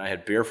budget, and I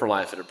had beer for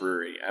life at a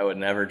brewery, I would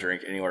never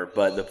drink anywhere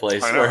but the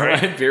place where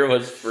my beer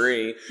was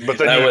free. But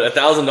then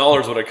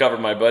 $1,000 would have covered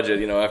my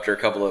budget,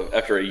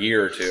 after a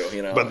year or two,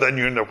 But then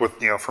you end up with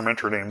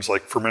fermenter names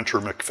like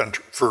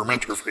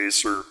Fermenter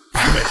Face or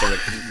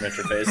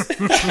Fermenter Face,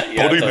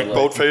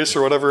 Boat Face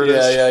or whatever it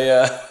is.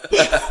 Yeah.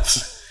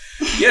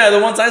 Yeah, the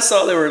ones I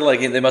saw, they were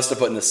like, they must have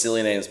put in the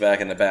silly names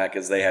back in the back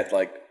because they had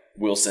like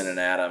Wilson and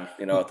Adam,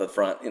 at the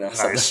front,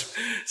 Nice.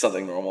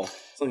 something normal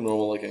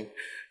looking.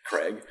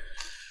 Craig.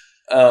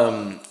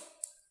 Right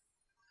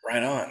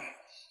on.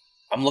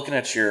 I'm looking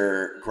at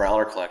your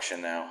growler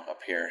collection now up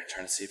here,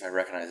 trying to see if I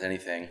recognize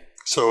anything.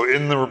 So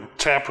in the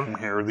tap room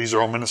here, these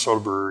are all Minnesota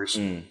breweries.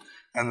 And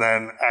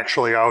then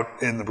actually out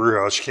in the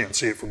brew house, you can't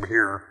see it from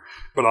here,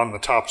 but on the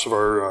tops of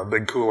our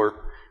big cooler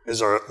is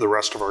the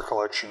rest of our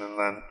collection. And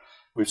then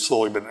we've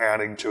slowly been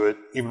adding to it.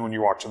 Even when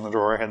you walked in the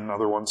door, I had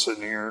another one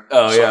sitting here.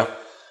 Oh, yeah.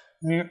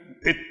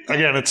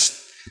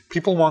 It's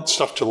people want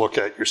stuff to look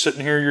at. You're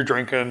sitting here, you're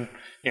drinking,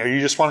 you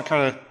just want to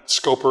kind of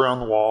scope around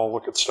the wall,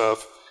 look at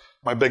stuff.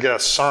 My big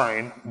ass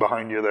sign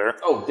behind you there.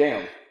 Oh,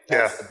 damn.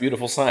 That's a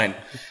beautiful sign.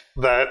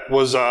 That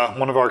was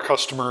one of our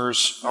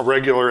customers, a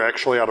regular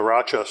actually out of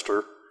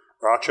Rochester.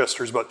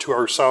 Rochester's about 2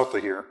 hours south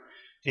of here.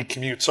 He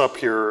commutes up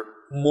here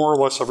more or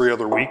less every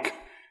other week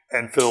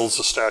and fills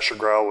a stash of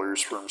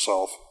growlers for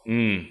himself.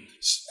 And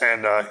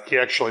he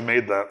actually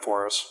made that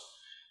for us.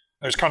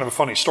 There's kind of a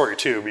funny story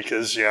too,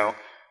 because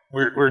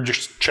we're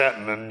just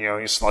chatting, and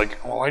he's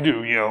like, "Well, I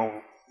do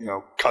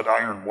cut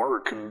iron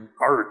work and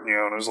art," and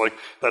I was like,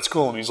 "That's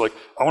cool." And he's like,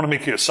 "I want to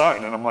make you a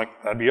sign," and I'm like,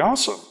 "That'd be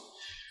awesome."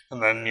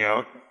 And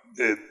then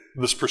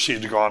this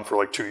proceeded to go on for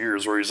like 2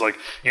 years, where he's like,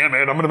 "Yeah,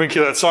 man, I'm gonna make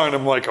you that sign."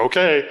 I'm like,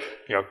 "Okay."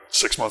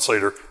 6 months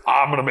later,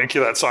 "I'm gonna make you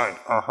that sign."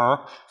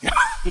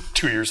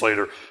 2 years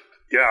later,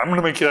 "Yeah, I'm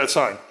gonna make you that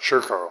sign."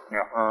 "Sure, Carl."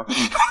 "Yeah."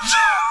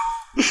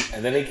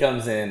 And then he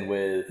comes in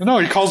with... No,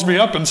 he calls me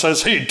up and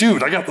says, "Hey,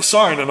 dude, I got the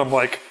sign." And I'm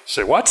like,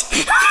 "Say what?"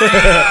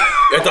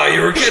 I thought you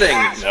were kidding.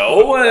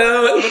 No, what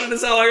did it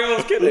sound like I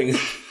was kidding?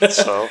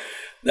 So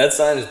that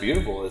sign is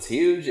beautiful. It's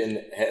huge and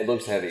it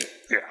looks heavy.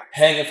 Yeah.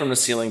 Hanging from the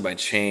ceiling by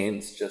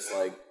chains, just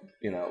like,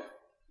 man.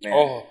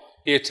 Oh,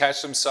 he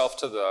attached himself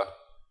to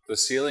the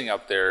ceiling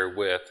up there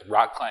with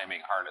rock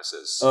climbing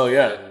harnesses. Oh,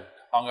 yeah. And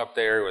hung up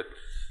there with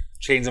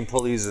chains and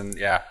pulleys, and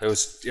it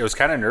was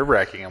kind of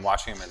nerve-wracking in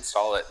watching him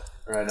install it.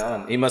 Right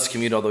on. He must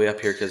commute all the way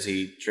up here because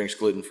he drinks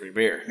gluten-free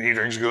beer. He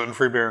drinks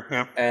gluten-free beer,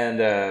 yeah.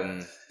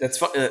 And that's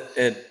fun.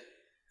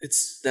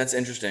 That's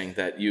interesting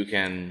that you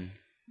can...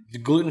 The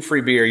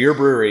gluten-free beer, your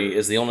brewery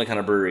is the only kind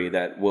of brewery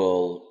that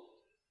will,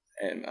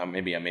 and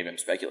maybe I'm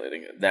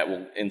speculating, that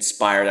will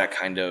inspire that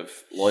kind of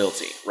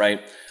loyalty,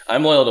 right?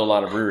 I'm loyal to a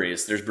lot of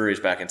breweries. There's breweries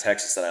back in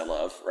Texas that I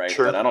love, right?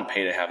 Sure. But I don't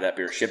pay to have that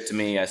beer shipped to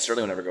me. I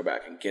certainly will never go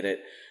back and get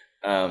it.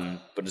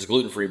 But as a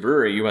gluten-free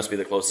brewery, you must be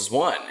the closest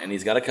one. And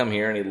he's got to come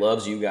here, and he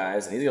loves you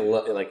guys, and he's going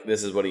to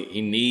this is what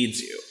he needs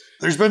you.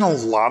 There's been a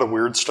lot of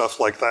weird stuff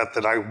like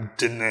that I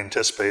didn't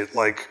anticipate.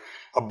 Like,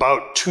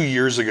 about 2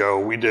 years ago,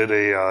 we did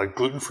a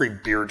gluten-free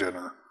beer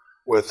dinner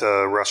with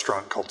a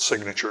restaurant called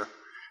Signature.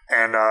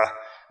 And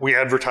we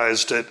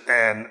advertised it,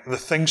 and the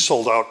thing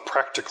sold out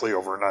practically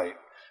overnight,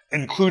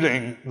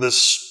 including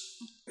this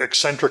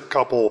eccentric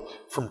couple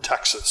from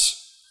Texas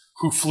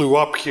who flew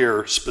up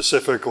here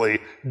specifically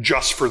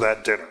just for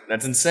that dinner.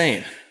 That's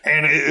insane.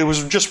 And it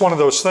was just one of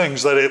those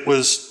things that it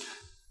was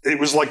it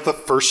was like the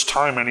first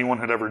time anyone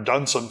had ever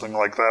done something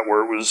like that,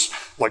 where it was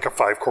like a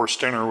 5-course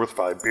dinner with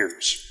 5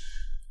 beers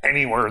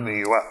anywhere in the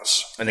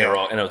U.S. And it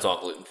was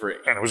all gluten free.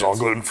 And it was all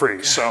gluten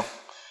free. So,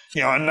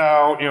 and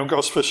now,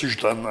 Ghost Fisher's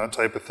done that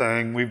type of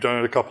thing. We've done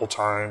it a couple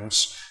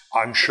times.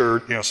 I'm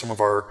sure, some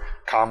of our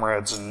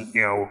comrades in,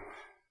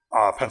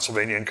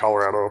 Pennsylvania and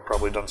Colorado have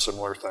probably done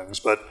similar things.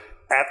 But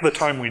at the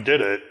time we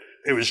did it,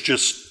 it was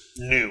just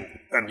new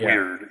and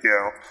weird,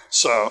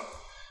 So,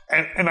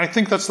 and I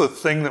think that's the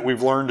thing that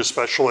we've learned,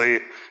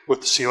 especially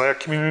with the celiac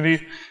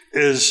community,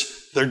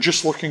 is they're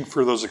just looking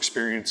for those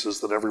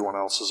experiences that everyone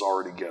else is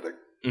already getting.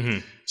 Mm-hmm.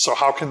 So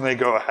how can they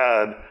go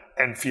ahead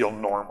and feel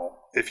normal,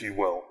 if you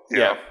will?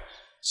 Yeah.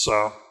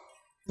 So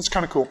it's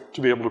kind of cool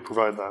to be able to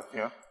provide that.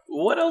 Yeah.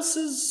 What else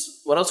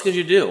could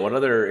you do? What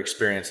other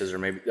experiences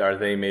are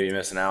they maybe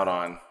missing out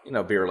on?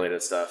 Beer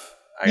related stuff.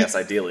 I guess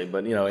ideally,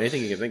 but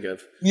anything you can think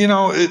of.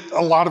 A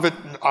lot of it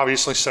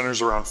obviously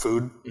centers around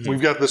food. Mm-hmm.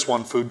 We've got this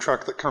one food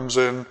truck that comes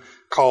in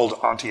called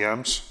Auntie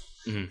M's,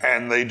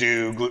 and they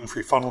do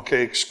gluten-free funnel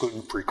cakes,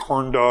 gluten-free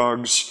corn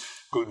dogs,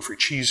 gluten-free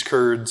cheese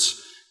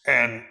curds,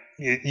 and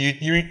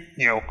you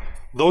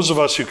those of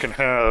us who can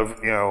have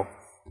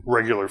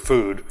regular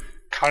food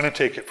kind of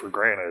take it for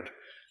granted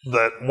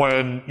that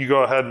when you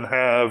go ahead and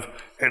have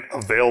it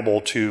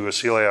available to a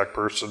celiac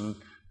person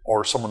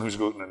or someone who's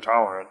gluten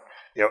intolerant,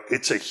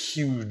 it's a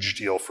huge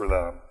deal for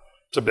them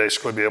to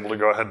basically be able to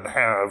go ahead and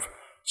have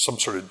some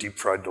sort of deep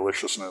fried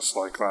deliciousness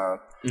like that,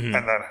 and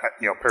then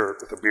pair it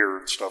with a beer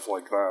and stuff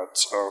like that.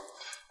 So,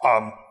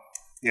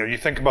 you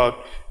think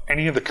about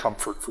any of the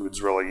comfort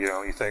foods, really.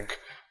 You think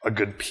a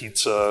good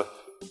pizza,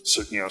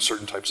 so,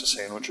 certain types of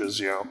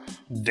sandwiches.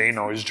 Dane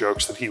always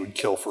jokes that he would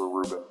kill for a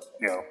Reuben.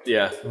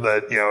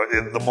 That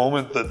in the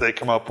moment that they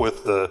come up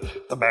with the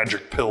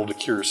magic pill to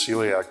cure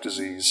celiac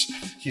disease,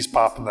 he's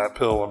popping that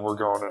pill, and we're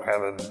going and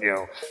having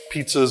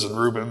pizzas and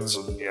Reubens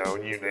and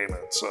you name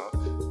it. So.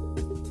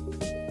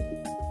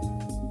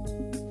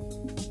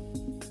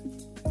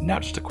 Now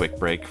just a quick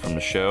break from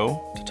the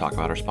show to talk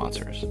about our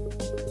sponsors.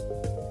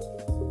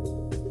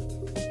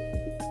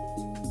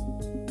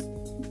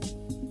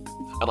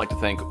 I'd like to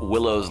thank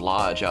Willow's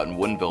Lodge out in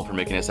Woodinville for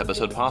making this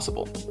episode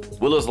possible.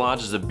 Willow's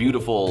Lodge is a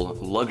beautiful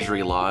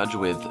luxury lodge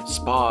with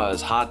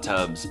spas, hot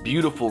tubs,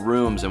 beautiful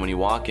rooms, and when you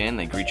walk in,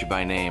 they greet you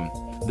by name.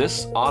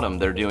 This autumn,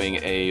 they're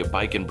doing a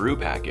bike and brew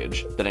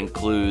package that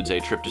includes a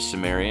trip to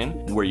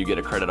Sumerian, where you get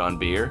a credit on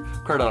beer,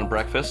 credit on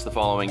breakfast the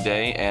following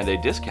day, and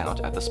a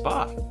discount at the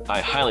spa.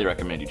 I highly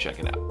recommend you check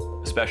it out,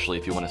 especially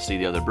if you want to see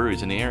the other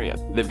breweries in the area.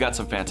 They've got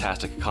some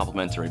fantastic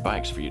complimentary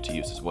bikes for you to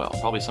use as well,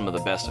 probably some of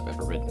the best I've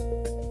ever ridden.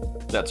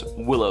 That's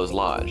Willow's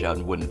Lodge out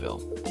in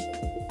Woodinville.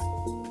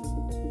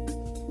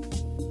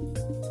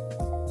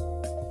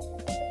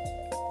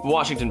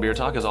 Washington Beer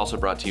Talk is also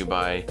brought to you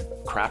by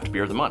Craft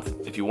Beer of the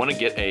Month. If you want to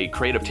get a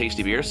crate of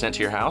tasty beer sent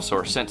to your house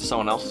or sent to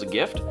someone else as a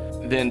gift,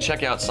 then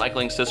check out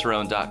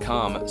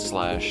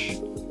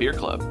cyclingcicerone.com/beer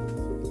club.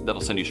 That'll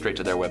send you straight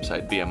to their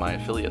website via my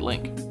affiliate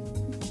link.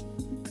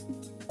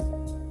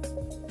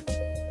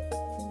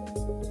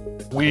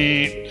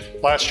 We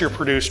last year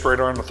produced right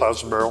around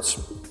 1,000 barrels.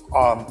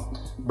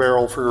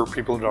 Barrel, for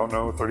people who don't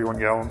know, 31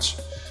 gallons.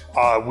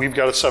 We've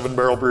got a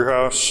 7-barrel brew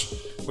house.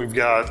 We've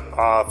got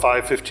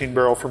 5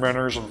 15-barrel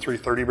fermenters and 3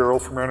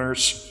 30-barrel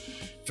fermenters.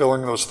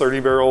 Filling those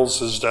 30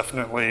 barrels is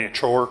definitely a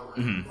chore.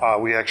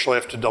 Mm-hmm. We actually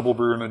have to double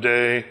brew in a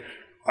day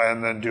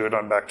and then do it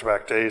on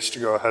back-to-back days to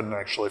go ahead and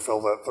actually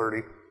fill that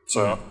 30.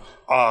 So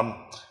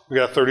we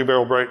got a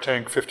 30-barrel bright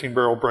tank,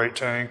 15-barrel bright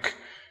tank,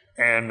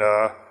 and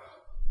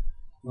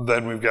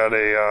then we've got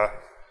a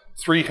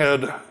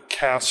 3-head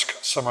cask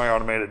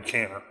semi-automated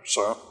canner.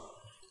 So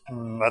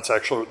that's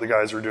actually what the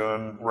guys were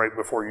doing right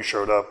before you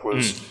showed up,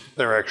 was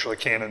they're actually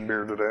canning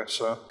beer today.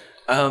 So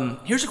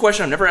here's a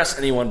question I've never asked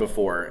anyone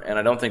before, and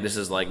I don't think this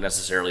is like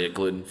necessarily a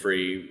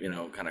gluten-free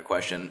kind of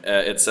question.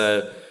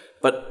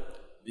 But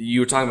you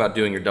were talking about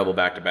doing your double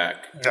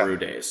back-to-back brew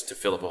days to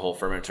fill up a whole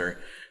fermenter.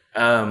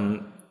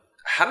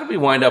 How did we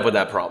wind up with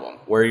that problem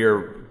where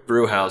your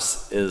brew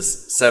house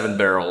is 7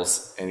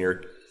 barrels and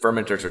your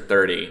fermenters are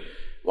 30?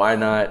 Why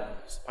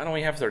don't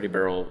we have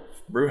 30-barrel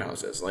brew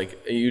houses? Like,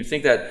 you'd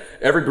think that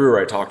every brewer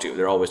I talk to,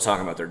 they're always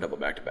talking about their double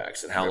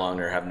back-to-backs and how long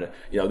they're having to,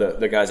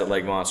 the guys at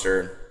Lake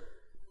Monster,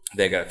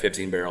 they got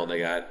 15-barrel, they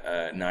got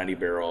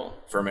 90-barrel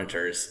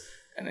fermenters,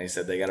 and they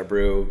said they got to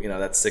brew,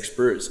 that's 6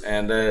 brews.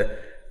 And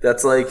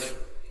that's like...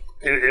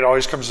 It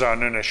always comes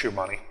down to an issue of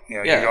money.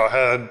 You go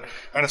ahead,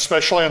 and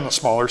especially on the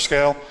smaller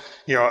scale,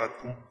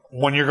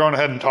 when you're going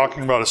ahead and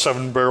talking about a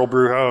 7-barrel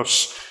brew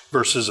house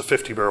versus a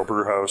 50-barrel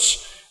brew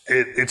house,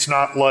 it's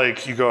not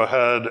like you go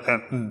ahead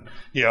and,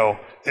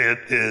 it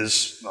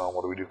is,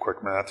 what do we do,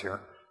 quick math here?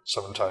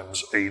 7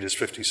 times 8 is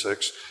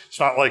 56. It's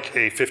not like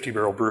a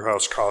 50-barrel brew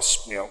house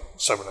costs,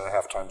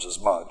 7.5 times as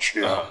much.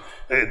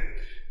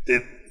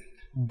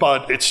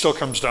 But it still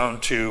comes down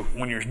to,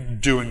 when you're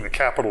doing the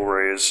capital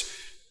raise,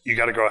 you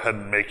got to go ahead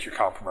and make your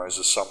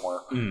compromises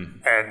somewhere.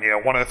 And,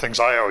 one of the things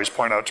I always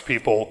point out to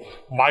people,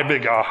 my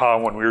big aha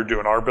when we were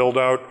doing our build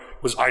out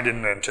was I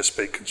didn't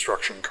anticipate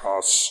construction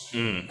costs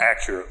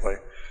accurately.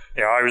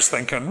 I was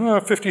thinking,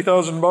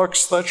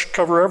 $50,000, that should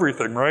cover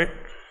everything, right?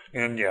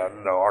 And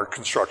no, our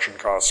construction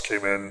costs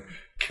came in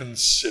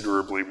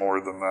considerably more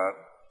than that,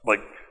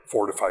 like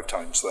 4 to 5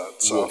 times that.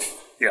 So,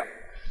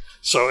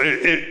 So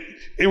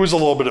it was a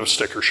little bit of a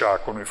sticker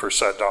shock when we first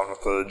sat down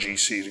with the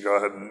GC to go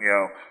ahead and,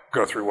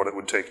 go through what it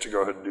would take to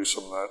go ahead and do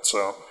some of that.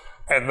 So,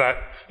 and that,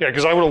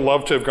 because I would have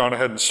loved to have gone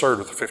ahead and started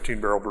with a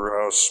 15-barrel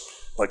brew house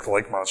like the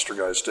Lake Monster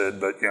guys did.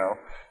 But,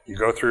 you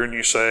go through and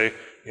you say,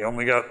 you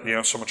only got,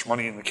 so much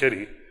money in the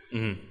kitty.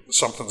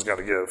 Something's got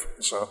to give.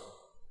 So,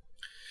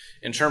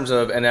 in terms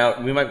of, and now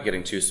we might be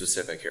getting too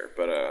specific here,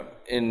 but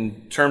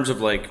in terms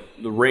of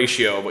like the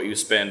ratio of what you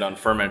spend on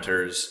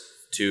fermenters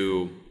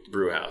to the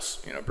brew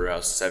house, brew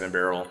house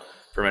 7-barrel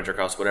fermenter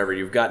costs whatever,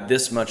 you've got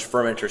this much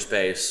fermenter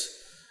space,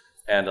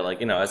 and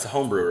as a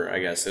home brewer, I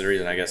guess the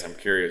reason I'm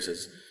curious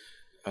is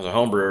as a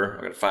home brewer,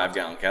 I've got a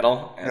 5-gallon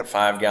kettle and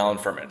 5-gallon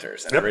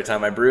fermenters, and every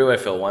time I brew, I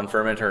fill one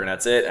fermenter and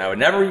that's it.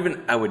 And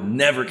I would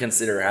never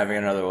consider having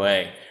another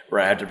way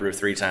where I had to brew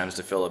 3 times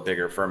to fill a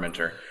bigger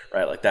fermenter,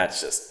 right? Like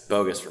that's just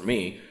bogus for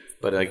me.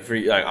 But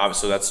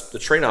obviously that's the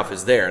trade-off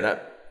is there.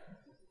 That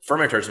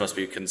fermenters must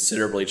be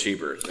considerably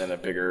cheaper than a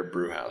bigger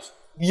brew house.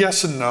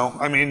 Yes and no.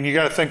 I mean, you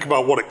got to think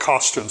about what it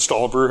costs to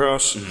install a brew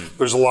house.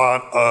 There's a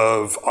lot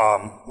of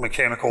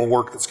mechanical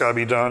work that's got to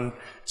be done.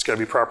 It's got to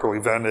be properly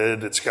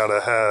vented. It's got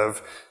to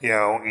have,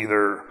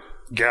 either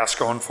gas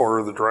going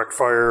for the direct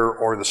fire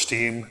or the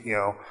steam,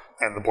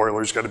 and the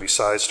boiler's got to be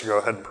sized to go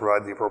ahead and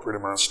provide the appropriate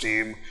amount of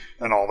steam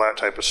and all that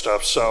type of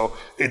stuff. So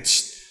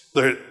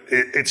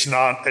it's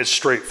not as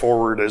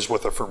straightforward as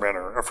with a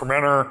fermenter. A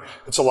fermenter,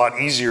 it's a lot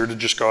easier to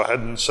just go ahead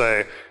and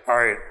say, all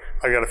right,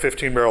 I got a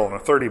 15-barrel and a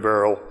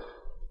 30-barrel.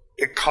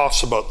 It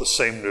costs about the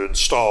same to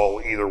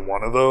install either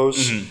one of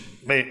those.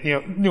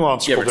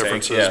 Nuanceable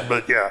differences,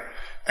 but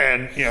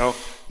And,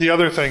 the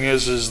other thing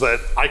is that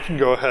I can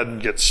go ahead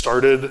and get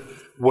started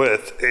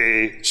with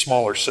a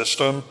smaller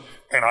system,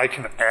 and I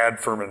can add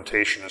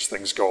fermentation as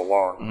things go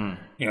along.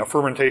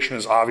 Fermentation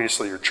is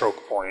obviously your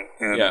choke point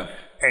in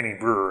any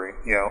brewery.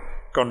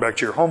 Going back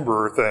to your home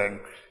brewer thing,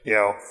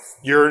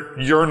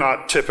 you're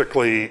not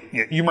typically,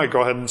 you might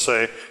go ahead and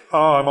say,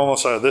 oh, I'm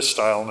almost out of this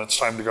style and it's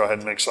time to go ahead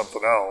and make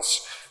something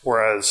else.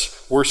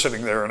 Whereas we're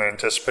sitting there and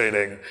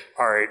anticipating,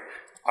 all right,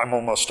 I'm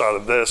almost out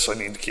of this, I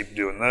need to keep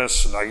doing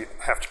this, and I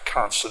have to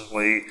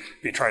constantly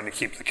be trying to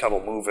keep the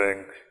kettle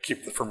moving,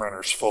 keep the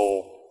fermenters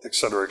full, et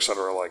cetera,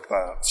 like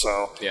that.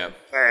 So,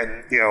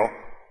 and,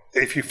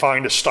 if you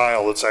find a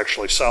style that's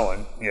actually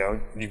selling,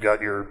 you've got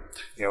your,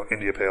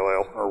 India Pale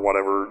Ale or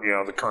whatever,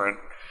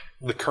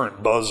 the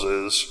current buzz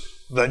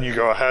is, then you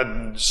go ahead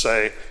and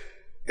say,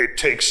 it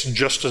takes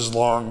just as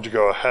long to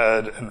go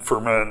ahead and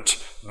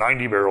ferment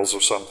 90 barrels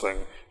of something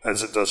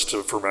as it does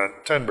to ferment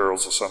 10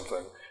 barrels of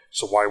something.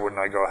 So why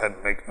wouldn't I go ahead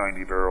and make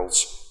 90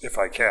 barrels if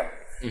I can?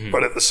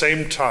 But at the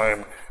same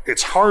time,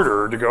 it's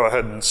harder to go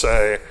ahead and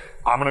say,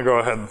 I'm going to go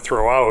ahead and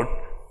throw out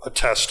a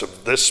test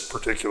of this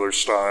particular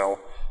style,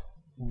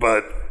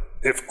 but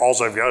if all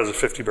I've got is a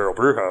 50-barrel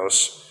brew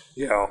house,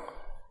 you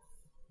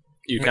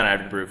kind of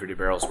have to brew 50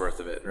 barrels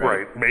worth of it,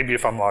 right? Right. Maybe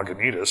if I'm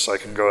Lagunitas, I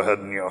can go ahead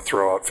and,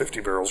 throw out 50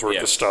 barrels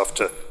worth of stuff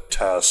to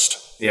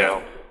test,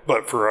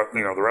 But for,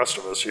 the rest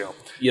of us, you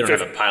don't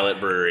have a pilot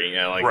brewery,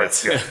 right,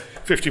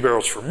 50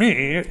 barrels for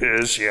me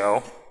is,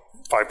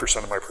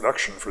 5% of my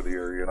production for the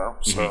year,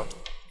 so.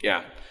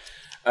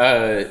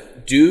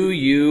 Do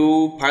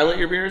you pilot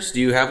your beers?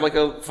 Do you have like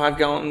a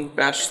 5-gallon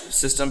batch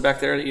system back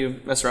there that you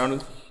mess around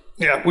with?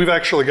 Yeah, we've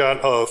actually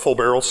got a full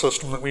barrel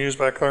system that we use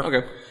back there.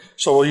 Okay.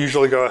 So we'll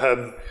usually go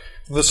ahead,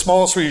 the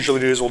smallest we usually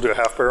do is we'll do a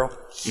half barrel.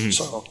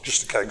 So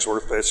just a keg's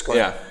worth, basically.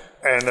 Yeah.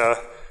 And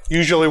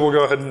usually we'll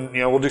go ahead and,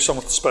 we'll do some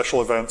with the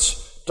special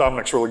events.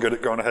 Dominic's really good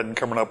at going ahead and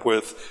coming up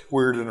with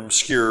weird and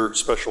obscure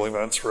special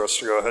events for us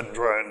to go ahead and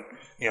try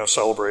and,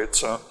 celebrate.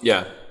 So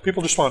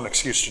people just want an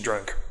excuse to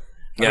drink.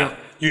 I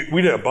mean,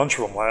 we did a bunch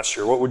of them last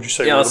year. What would you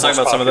say? Yeah, let's talk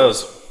about some of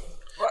those.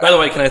 By the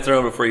way, can I throw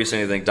in before you say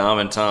anything, Dom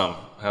and Tom?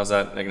 How's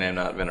that nickname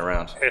not been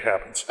around? It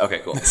happens. Okay,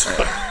 cool.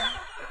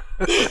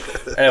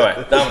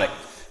 Anyway, Dominic,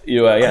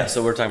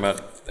 so we're talking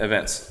about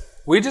events.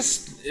 We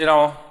just,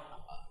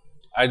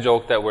 I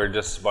joke that we're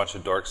just a bunch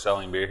of dorks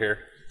selling beer here.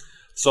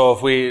 So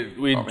if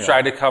we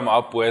try to come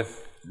up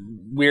with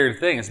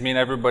weird things,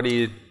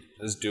 everybody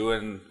is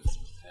doing,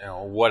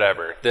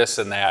 whatever, this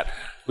and that.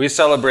 We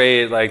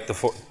celebrate like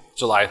the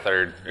July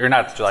 3rd, or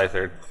not July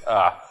 3rd,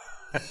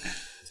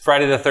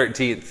 Friday the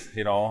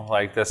 13th,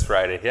 like this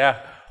Friday. Yeah,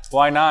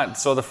 why not?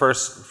 So the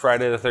first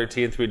Friday the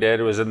 13th we did,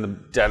 it was in the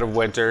dead of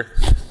winter.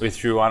 We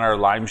threw on our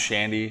lime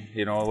shandy,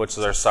 which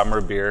is our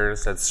summer beer.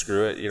 Said,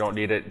 screw it, you don't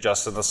need it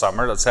just in the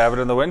summer. Let's have it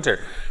in the winter.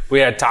 We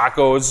had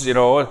tacos,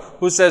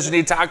 who says you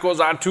need tacos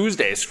on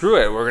Tuesday? Screw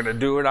it, we're going to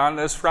do it on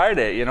this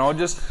Friday,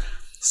 just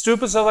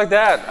stupid stuff like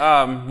that.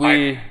 I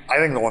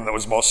think the one that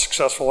was most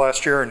successful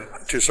last year, and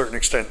to a certain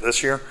extent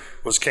this year,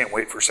 was Can't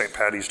Wait for St.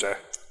 Patty's Day.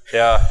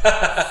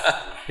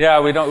 Yeah.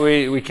 Yeah,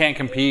 we can't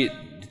compete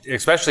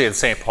especially in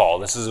St. Paul,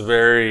 this is a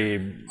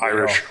very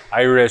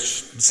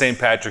Irish St.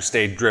 Patrick's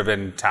Day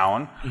driven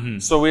town.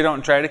 So we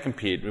don't try to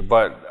compete,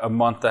 but a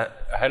month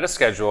ahead of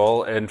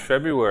schedule in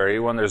February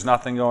when there's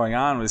nothing going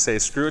on, we say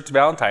screw it to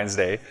Valentine's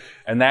Day,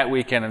 and that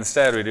weekend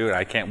instead we do it.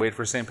 I can't wait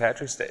for St.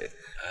 Patrick's Day.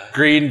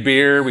 Green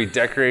beer, we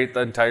decorate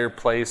the entire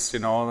place,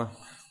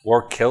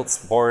 wore kilts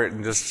for it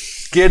and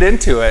just get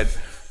into it.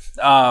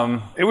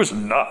 It was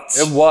nuts.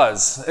 It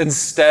was.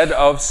 Instead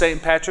of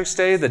St. Patrick's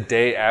Day, the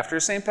day after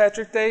St.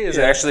 Patrick's Day is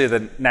actually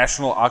the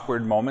National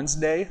Awkward Moments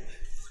Day.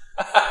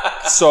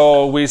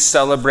 So we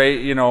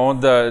celebrate,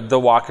 the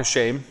walk of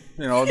shame,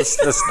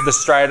 the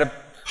stride of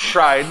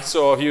pride.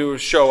 So if you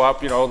show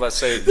up, let's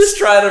say The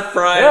stride of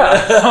pride.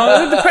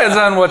 Yeah, it depends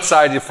on what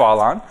side you fall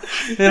on,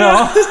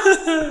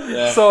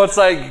 So it's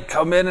like,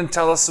 come in and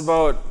tell us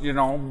about,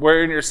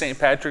 wearing your St.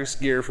 Patrick's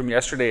gear from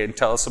yesterday and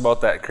tell us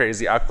about that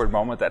crazy awkward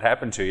moment that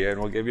happened to you, and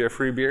we'll give you a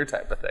free beer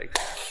type of thing.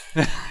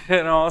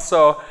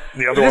 So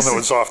the other one that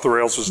was off the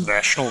rails was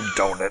National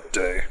Donut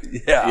Day.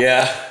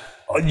 Yeah.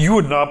 You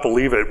would not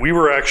believe it. We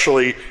were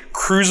actually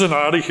cruising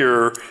out of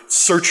here,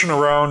 searching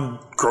around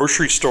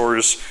grocery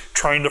stores,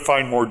 trying to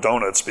find more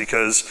donuts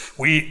because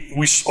we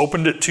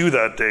opened at 2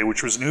 that day,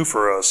 which was new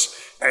for us.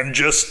 And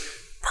just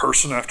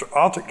person after,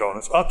 I'll take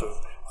donuts.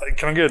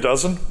 Can I get a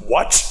dozen?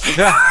 What?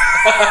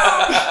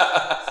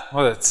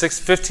 Well, it's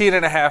 15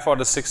 and a half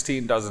out of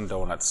 16 dozen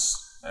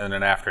donuts in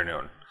an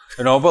afternoon.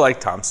 But like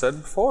Tom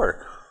said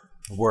before,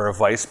 we're a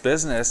Vice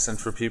business, and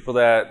for people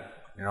that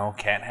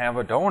can't have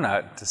a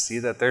donut, to see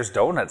that there's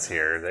donuts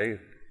here, they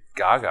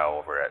gaga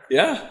over it.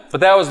 Yeah. But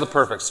that was the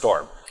perfect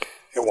storm.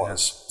 It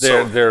was.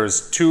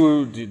 There's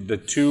the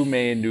two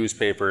main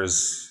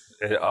newspapers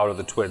out of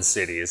the Twin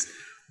Cities.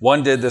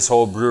 One did this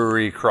whole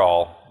brewery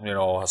crawl,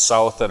 a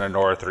south and a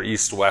north or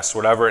east-west,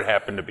 whatever it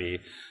happened to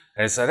be.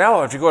 And it said,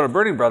 if you go to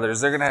Burning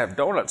Brothers, they're going to have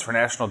donuts for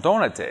National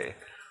Donut Day.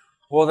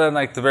 Well, then,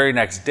 the very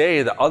next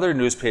day, the other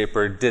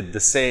newspaper did the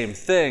same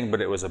thing,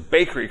 but it was a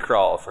bakery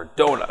crawl for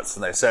donuts.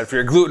 And they said, for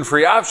your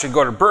gluten-free option,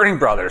 go to Burning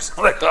Brothers.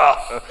 I'm like,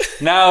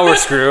 now we're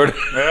screwed.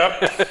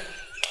 Yep.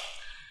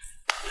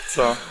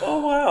 So.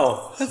 Oh,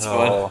 wow. That's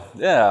fun.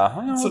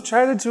 Yeah. So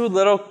try to do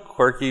little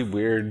quirky,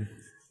 weird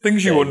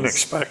things you wouldn't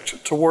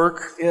expect to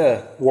work.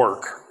 Yeah.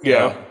 Work.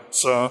 Yeah.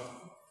 So,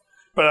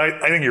 but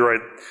I think you're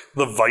right.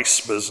 The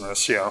Vice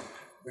business,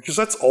 because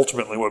that's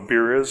ultimately what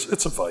beer is.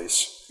 It's a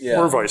vice. Yeah.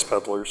 We're vice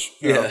peddlers.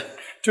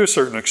 To a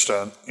certain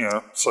extent.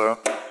 So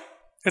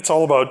it's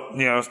all about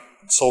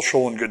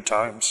social and good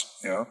times.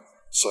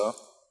 So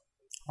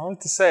I like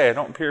to say I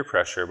don't peer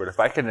pressure, but if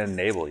I can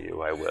enable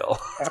you, I will.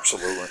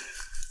 Absolutely.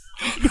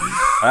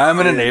 I'm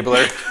an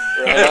enabler.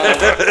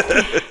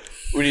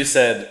 When you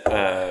said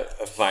a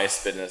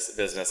Vice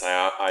business,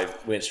 I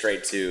went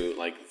straight to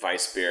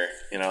Vice beer.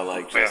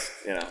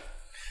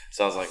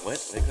 So I was like,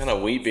 what kind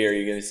of wheat beer are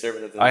you going to serve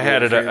it at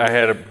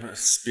the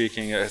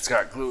speaking, it's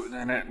got gluten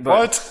in it.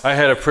 But I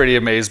had a pretty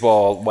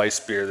amazeball Weiss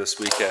beer this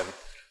weekend.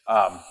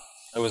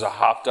 It was a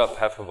hopped up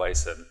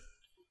Hefeweizen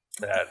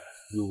that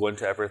you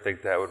wouldn't ever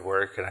think that would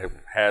work. And I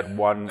had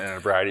one in a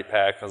variety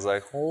pack. I was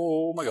like,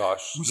 oh my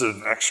gosh. Was it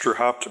an extra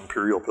hopped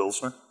Imperial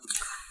Pilsner?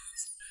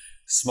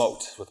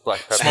 Smoked with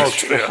black pepper.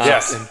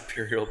 Yes.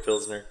 Imperial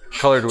Pilsner.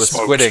 Colored with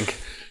squid ink.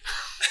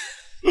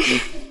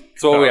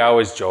 So we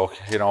always joke,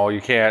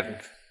 you can't...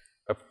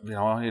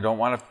 you don't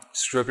want to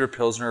screw up your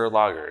Pilsner or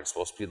lager. It's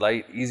supposed to be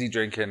light, easy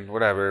drinking,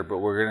 whatever, but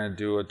we're going to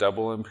do a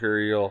double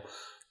Imperial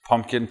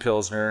pumpkin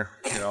Pilsner,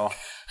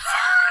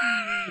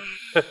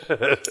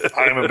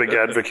 I'm a big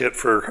advocate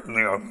for,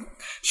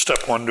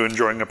 step one to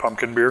enjoying a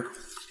pumpkin beer.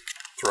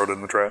 Throw it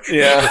in the trash.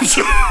 Yeah.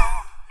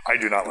 I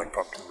do not like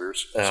pumpkin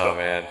beers. Oh,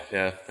 man.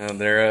 Yeah. And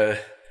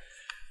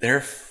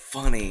they're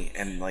funny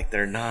and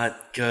they're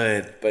not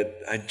good, but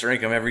I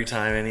drink them every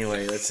time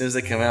anyway. As soon as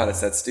they come out,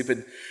 it's that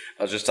stupid...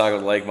 I was just talking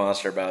with Lake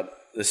Monster about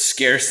the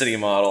scarcity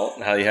model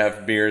and how you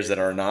have beers that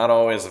are not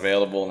always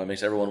available and it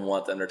makes everyone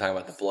want them. They're talking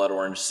about the blood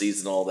orange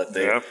seasonal that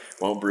they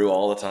won't brew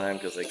all the time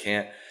because they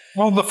can't.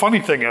 Well, the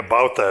funny thing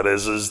about that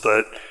is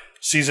that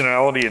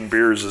seasonality in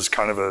beers is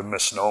kind of a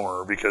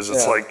misnomer because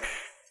it's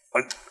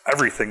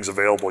everything's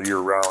available year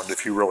round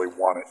if you really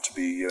want it to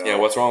be.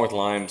 What's wrong with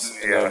limes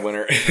in the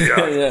winter?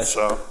 Yeah.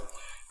 So,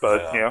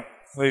 but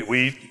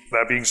we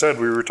that being said,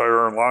 we retire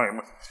our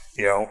lime,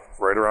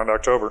 right around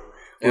October.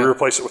 We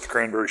replace it with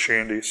cranberry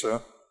shandy,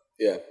 so.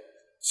 Yeah.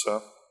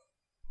 So.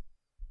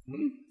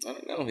 I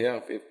don't know, yeah.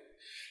 If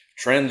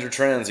trends are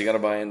trends, you got to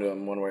buy into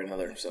them one way or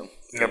another, so.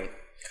 Yep.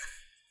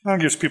 That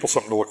gives people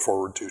something to look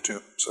forward to,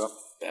 too, so.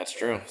 That's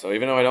true. So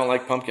even though I don't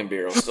like pumpkin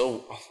beer, I'm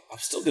still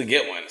going to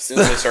get one as soon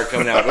as they start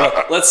coming out.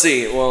 Well, let's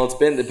see. Well,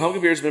 the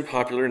pumpkin beer has been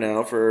popular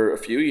now for a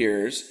few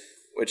years,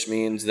 which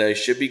means they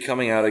should be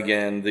coming out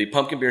again. The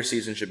pumpkin beer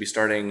season should be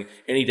starting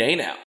any day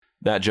now.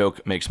 That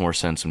joke makes more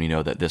sense when you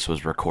know that this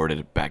was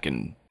recorded back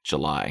in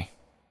July.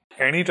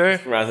 Any day?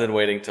 Rather than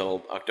waiting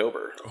till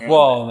October.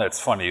 Well,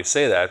 that's funny you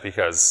say that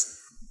because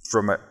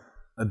from a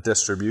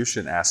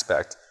distribution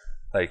aspect,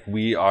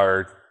 we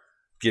are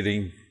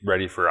getting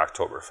ready for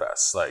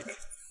Oktoberfest.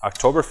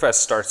 Oktoberfest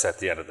starts at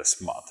the end of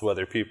this month,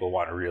 whether people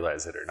want to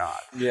realize it or not.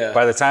 Yeah.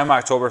 By the time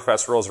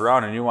Oktoberfest rolls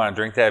around and you want to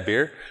drink that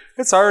beer,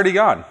 it's already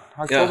gone.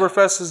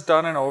 Oktoberfest is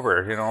done and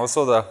over.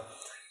 So the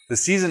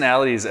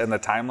seasonalities and the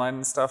timeline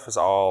and stuff is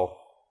all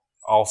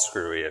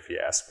screwy, if you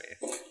ask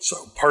me. So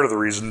part of the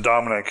reason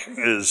Dominic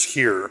is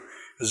here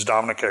is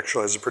Dominic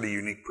actually has a pretty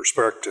unique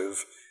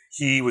perspective.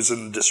 He was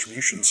in the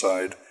distribution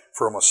side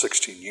for almost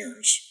 16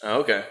 years. Oh,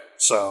 okay.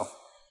 So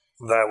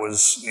that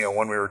was,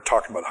 when we were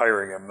talking about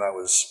hiring him, that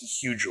was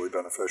hugely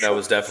beneficial. That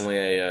was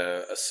definitely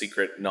a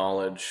secret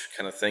knowledge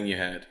kind of thing you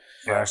had.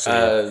 Yeah,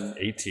 actually,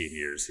 18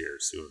 years here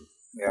soon.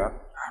 Yeah.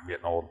 I'm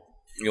getting old.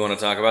 You want to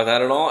talk about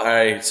that at all?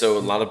 So a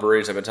lot of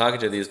breweries I've been talking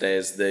to these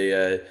days,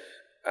 they,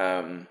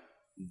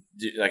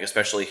 like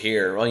especially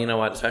here, well, you know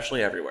what,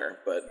 especially everywhere,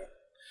 but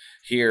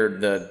here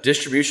the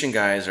distribution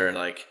guys are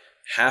like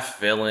half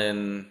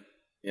villain,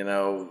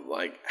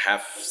 like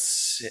half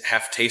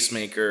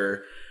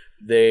tastemaker.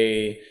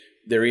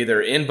 They're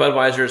either in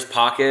Budweiser's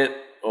pocket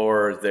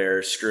or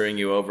they're screwing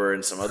you over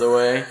in some other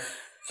way.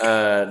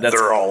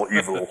 They're all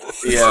evil.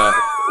 Yeah.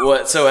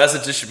 So as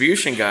a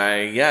distribution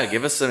guy,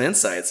 give us some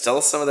insights. Tell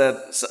us some of that.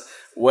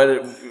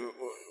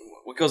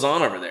 What goes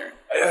on over there?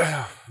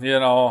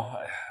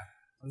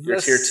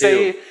 You're tier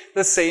two.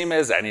 The same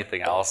as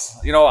anything else.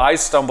 I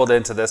stumbled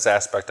into this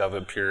aspect of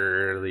it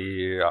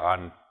purely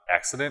on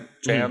accident,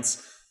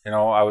 chance.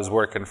 I was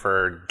working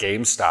for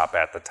GameStop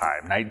at the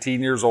time,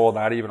 19 years old,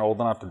 not even old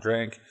enough to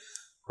drink.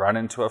 Run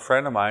into a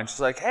friend of mine. She's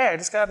like, "Hey, I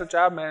just got a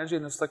job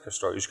managing this liquor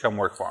store. You should come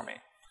work for me."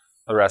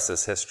 The rest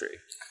is history.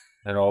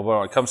 But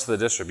when it comes to the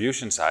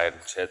distribution side,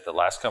 the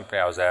last company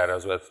I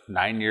was with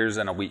 9 years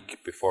and a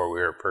week before we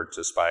were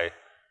purchased by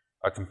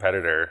a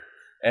competitor.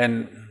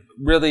 And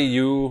really,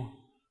 you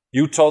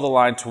toe the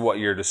line to what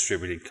your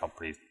distributing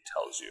company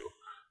tells you.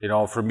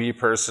 For me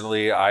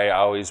personally, I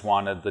always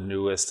wanted the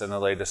newest and the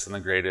latest and the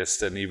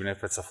greatest. And even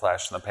if it's a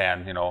flash in the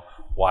pan,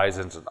 why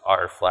isn't it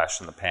our flash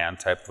in the pan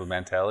type of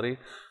mentality?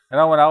 And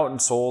I went out and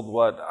sold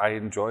what I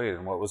enjoyed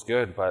and what was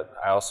good, but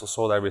I also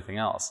sold everything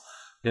else.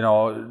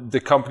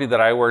 The company that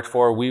I worked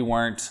for, we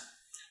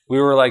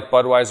were like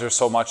Budweiser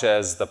so much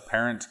as the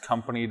parent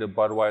company to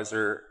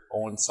Budweiser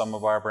owned some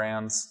of our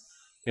brands,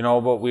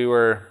 but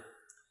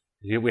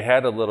we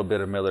had a little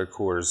bit of Miller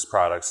Coors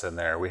products in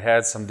there. We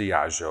had some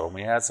Diageo, and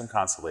we had some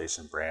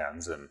Constellation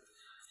brands. And,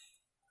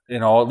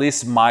 at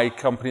least my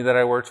company that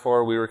I worked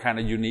for, we were kind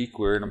of unique.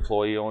 We were an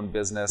employee-owned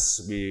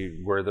business.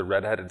 We were the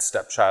redheaded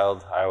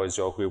stepchild. I always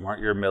joke we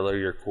weren't your Miller,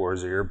 your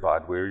Coors, or your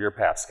Bud. We were your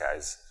Pabst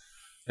guys.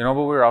 But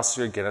we were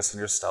also your Guinness and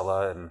your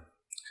Stella. And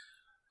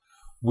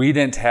we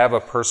didn't have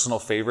a personal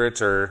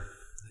favorite or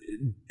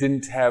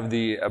didn't have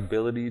the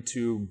ability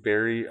to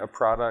bury a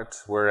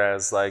product,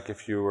 whereas like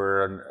if you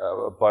were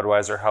a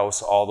Budweiser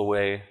house all the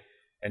way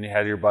and you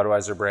had your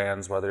Budweiser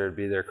brands, whether it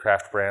be their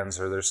craft brands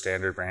or their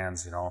standard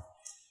brands,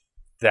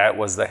 that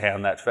was the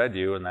hand that fed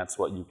you and that's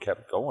what you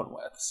kept going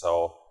with.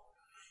 So,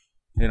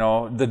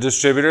 the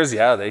distributors,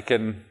 they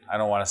can, I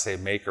don't want to say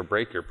make or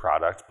break your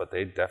product, but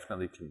they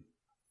definitely can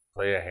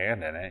play a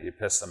hand in it. You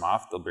piss them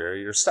off, they'll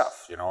bury your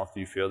stuff. If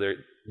you feel that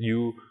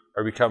you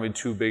are becoming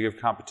too big of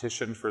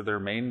competition for their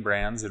main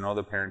brands,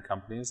 the parent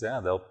companies,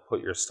 they'll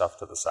put your stuff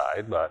to the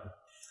side, but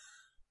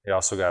you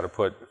also got to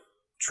put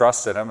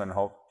trust in them and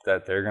hope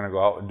that they're going to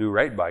go out and do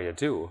right by you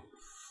too,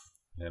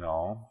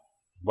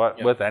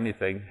 But with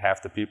anything,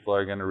 half the people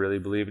are going to really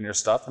believe in your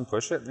stuff and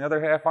push it, and the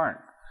other half aren't.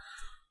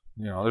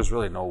 There's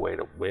really no way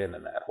to win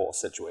in that whole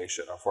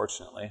situation,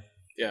 unfortunately.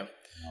 Yeah.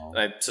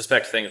 I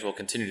suspect things will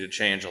continue to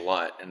change a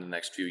lot in the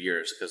next few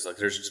years because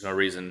there's just no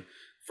reason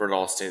for it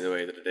all to stay the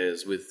way that it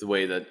is, with the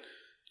way that,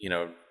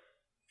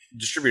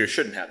 distributors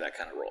shouldn't have that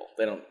kind of role.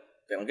 They don't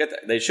get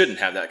that. They shouldn't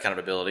have that kind of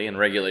ability, and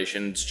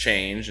regulations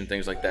change and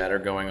things like that are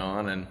going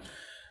on. And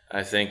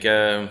I think,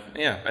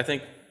 I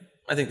think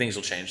things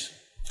will change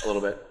a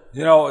little bit.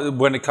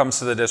 When it comes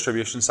to the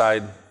distribution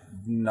side,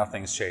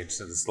 nothing's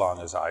changed as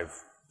long as I've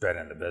been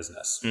in the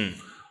business.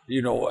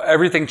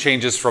 Everything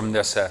changes from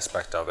this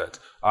aspect of it.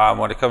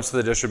 When it comes to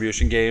the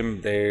distribution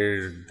game,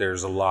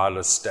 there's a lot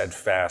of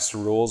steadfast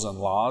rules and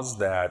laws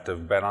that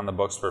have been on the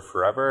books for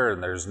forever,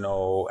 and there's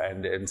no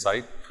end in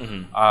sight.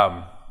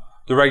 Mm-hmm.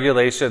 The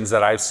regulations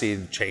that I've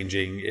seen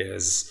changing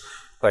is,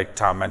 like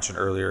Tom mentioned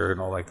earlier,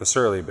 like the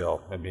Surly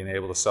Bill and being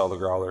able to sell the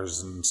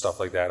growlers and stuff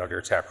like that under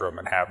your tap room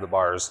and have the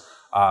bars.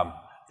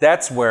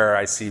 That's where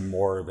I see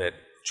more of it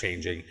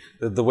changing.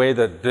 The way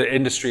that the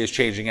industry is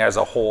changing as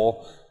a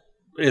whole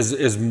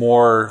is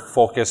more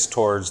focused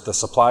towards the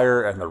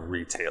supplier and the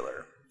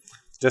retailer.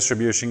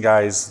 Distribution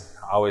guys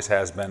always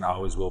has been,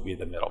 always will be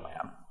the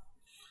middleman.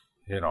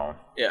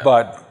 Yeah.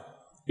 But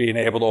being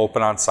able to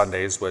open on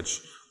Sundays,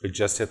 which we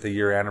just hit the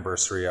year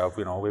anniversary of,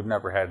 we've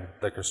never had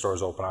liquor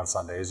stores open on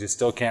Sundays. You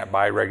still can't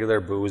buy regular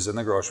booze in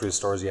the grocery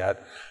stores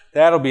yet.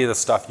 That'll be the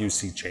stuff you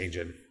see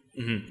changing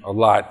a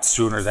lot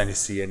sooner than you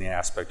see any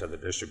aspect of the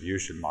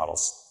distribution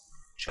models.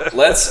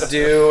 Let's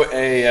do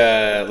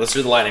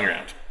the lightning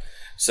round.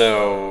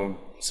 So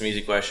some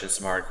easy questions,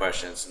 some hard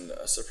questions, and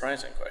a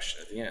surprising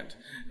question at the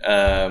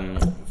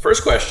end.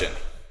 First question: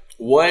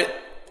 what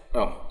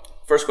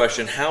First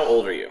question, how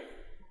old are you?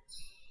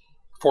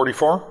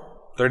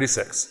 44?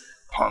 36.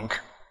 Punk.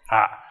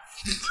 Ah.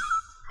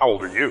 How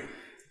old are you?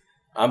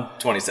 I'm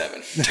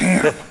 27.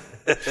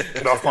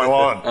 Get off my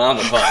lawn. I'm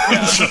the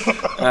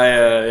punk,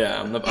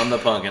 yeah. I'm the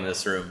punk in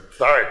this room.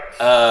 All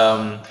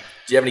right.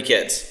 Do you have any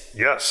kids?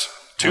 Yes.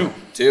 2.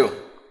 2.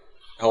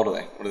 How old are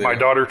they? What are they My doing?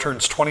 daughter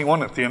turns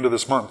 21 at the end of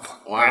this month.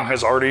 Wow. And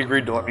has already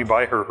agreed to let me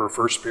buy her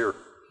first beer.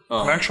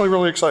 I'm actually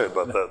really excited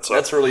about that. So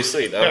That's really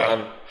sweet.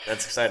 Yeah.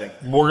 That's exciting.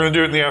 we're going to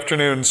do it in the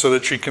afternoon so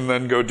that she can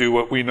then go do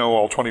what we know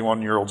all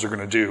 21-year-olds are going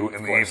to do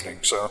in the evening.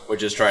 So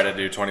Which is try to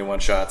do 21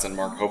 shots and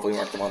hopefully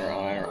mark them on our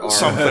arm.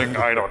 something,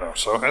 I don't know.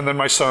 So, and then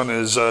my son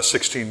is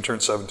 16,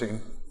 turns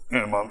 17 in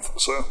a month.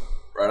 So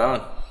Right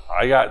on.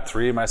 I got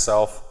 3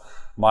 myself.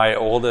 My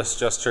oldest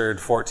just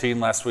turned 14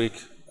 last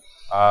week.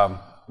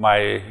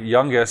 My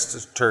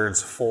youngest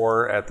turns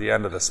 4 at the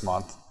end of this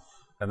month.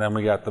 And then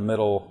we got the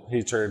middle,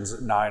 he turns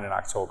 9 in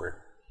October.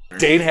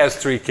 Dane has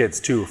 3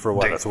 kids too, for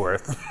what it's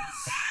worth.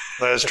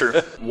 that is true.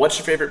 What's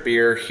your favorite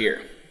beer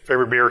here?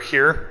 Favorite beer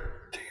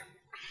here? Damn.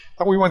 I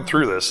thought we went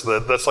through this.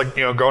 That's like,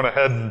 going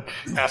ahead and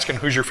asking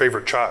who's your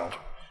favorite child.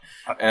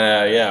 What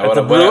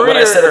the brewery what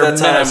I said or at the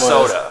time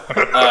Minnesota? was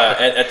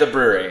at the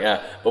brewery,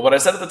 yeah. But what I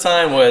said at the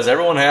time was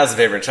everyone has a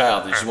favorite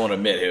child. You just won't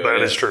admit who. That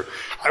it is true.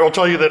 I will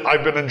tell you that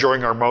I've been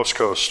enjoying our Most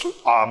Coast,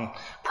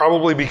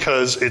 probably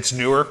because it's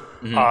newer.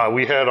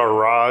 We had our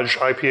Raj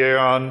IPA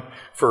on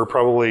for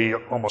probably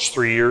almost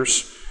 3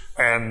 years,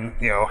 and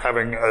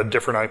having a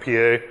different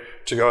IPA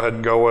to go ahead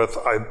and go with,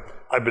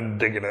 I've been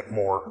digging it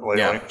more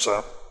lately. Yeah.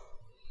 So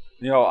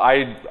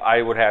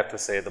I would have to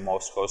say the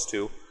Most Coast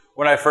too.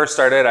 When I first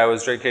started, I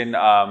was drinking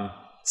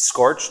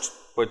Scorched,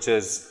 which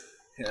is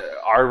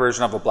our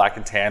version of a black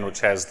and tan, which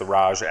has the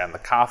Raj and the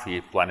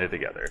coffee blended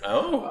together.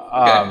 Oh,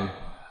 okay.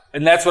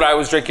 And that's what I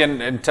was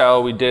drinking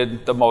until we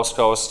did the Most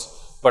Coast.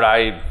 But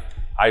I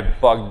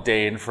bugged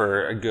Dane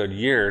for a good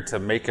year to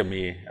make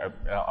me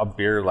a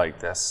beer like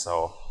this.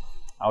 So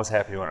I was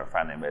happy when it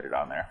finally made it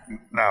on there.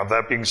 now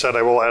that being said,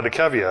 I will add a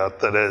caveat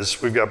that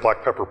is we've got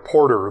Black Pepper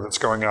Porter that's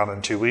going on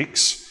in 2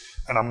 weeks.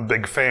 And I'm a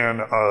big fan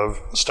of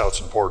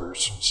stouts and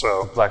porters.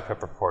 So, Black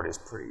Pepper Port is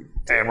pretty.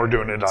 and we're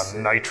doing it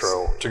on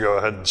nitro to go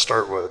ahead and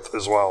start with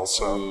as well.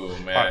 So, Ooh,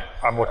 man.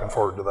 I'm looking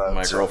forward to that.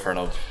 My So,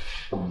 girlfriend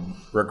will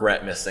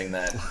regret missing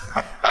that.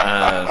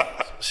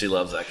 She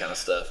loves that kind of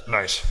stuff.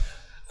 nice.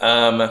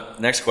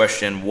 Next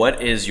question.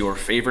 What is your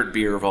favorite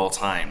beer of all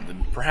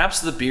time? Perhaps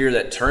the beer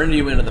that turned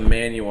you into the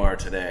man you are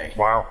today.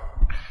 Wow.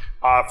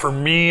 For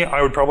me,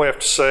 I would probably have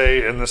to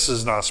say, and this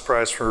is not a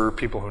surprise for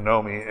people who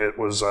know me, it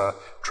was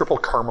Triple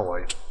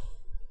Carmelite.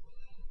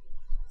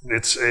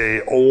 It's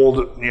a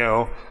old,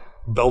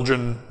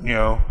 Belgian,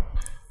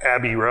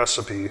 Abbey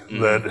recipe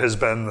that has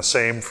been the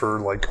same for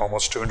like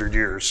almost 200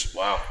 years.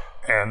 Wow.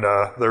 And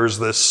there's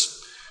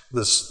this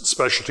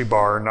specialty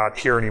bar, not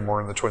here anymore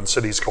in the Twin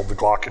Cities, called the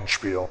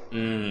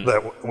Glockenspiel.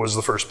 That was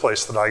the first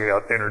place that I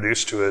got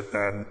introduced to it,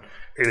 and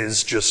it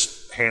is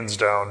just hands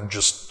down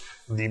just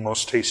the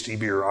most tasty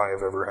beer I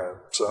have ever had.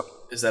 So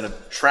Is that a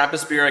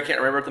Trappist beer? I can't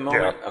remember at the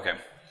moment. Yeah. Okay.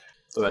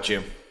 What about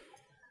you?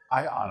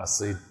 I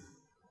honestly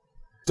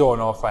don't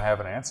know if I have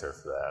an answer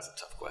for that.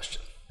 Tough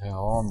question.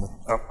 I'm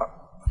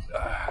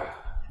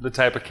the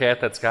type of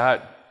cat that's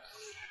got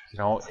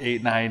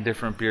 8-9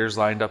 different beers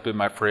lined up in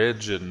my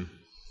fridge, and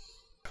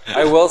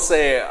I will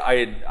say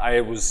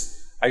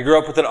I grew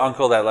up with an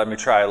uncle that let me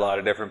try a lot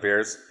of different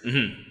beers.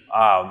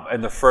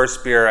 And the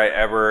first beer I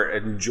ever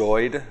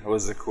enjoyed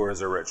was the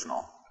Coors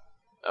Original.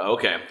 Oh,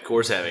 okay.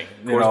 Coors Heavy.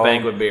 Coors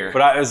Banquet beer.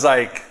 But I was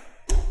like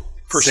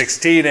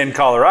 16 in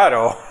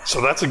Colorado. So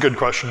that's a good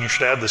question. You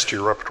should add this to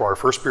your repertoire.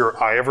 First beer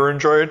I ever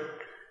enjoyed,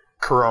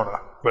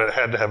 Corona, but it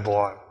had to have the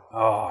lime.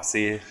 Oh,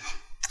 see,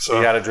 So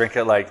you got to drink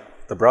it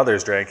like the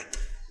brothers drank.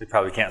 You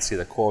probably can't see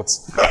the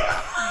quotes.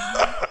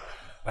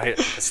 A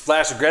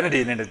splash of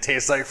grenadine and it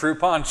tastes like fruit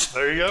punch.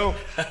 there you go.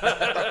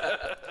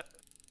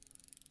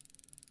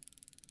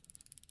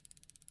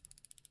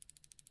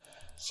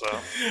 So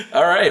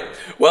All right.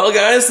 Well,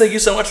 guys, thank you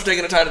so much for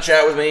taking the time to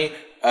chat with me.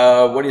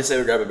 What do you say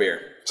we grab a beer?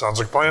 sounds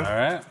like a plan. All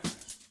right.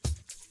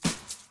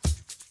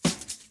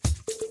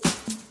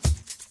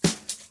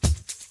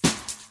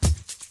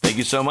 Thank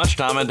you so much,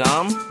 Tom and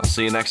Dom. I'll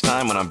see you next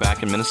time when I'm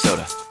back in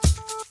Minnesota.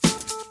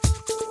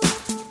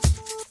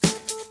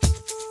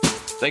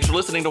 Thanks for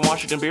listening to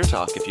Washington Beer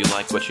Talk. If you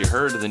like what you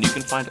heard, then you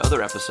can find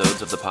other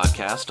episodes of the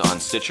podcast on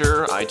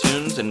Stitcher,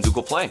 iTunes, and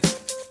Google Play.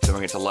 Don't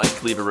forget to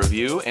like, leave a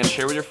review, and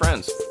share with your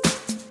friends.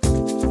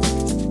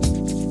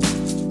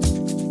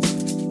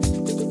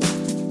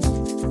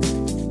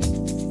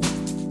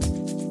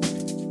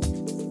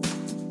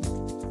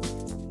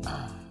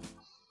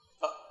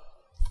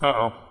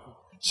 Uh-oh.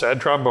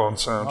 Sad trombone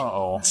sound.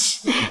 Uh-oh.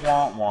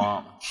 Womp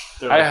womp.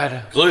 I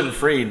had...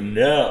 Gluten-free,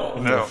 no.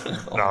 No,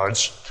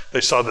 they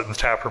saw that the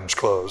tap room's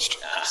closed.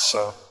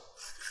 So,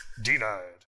 denied.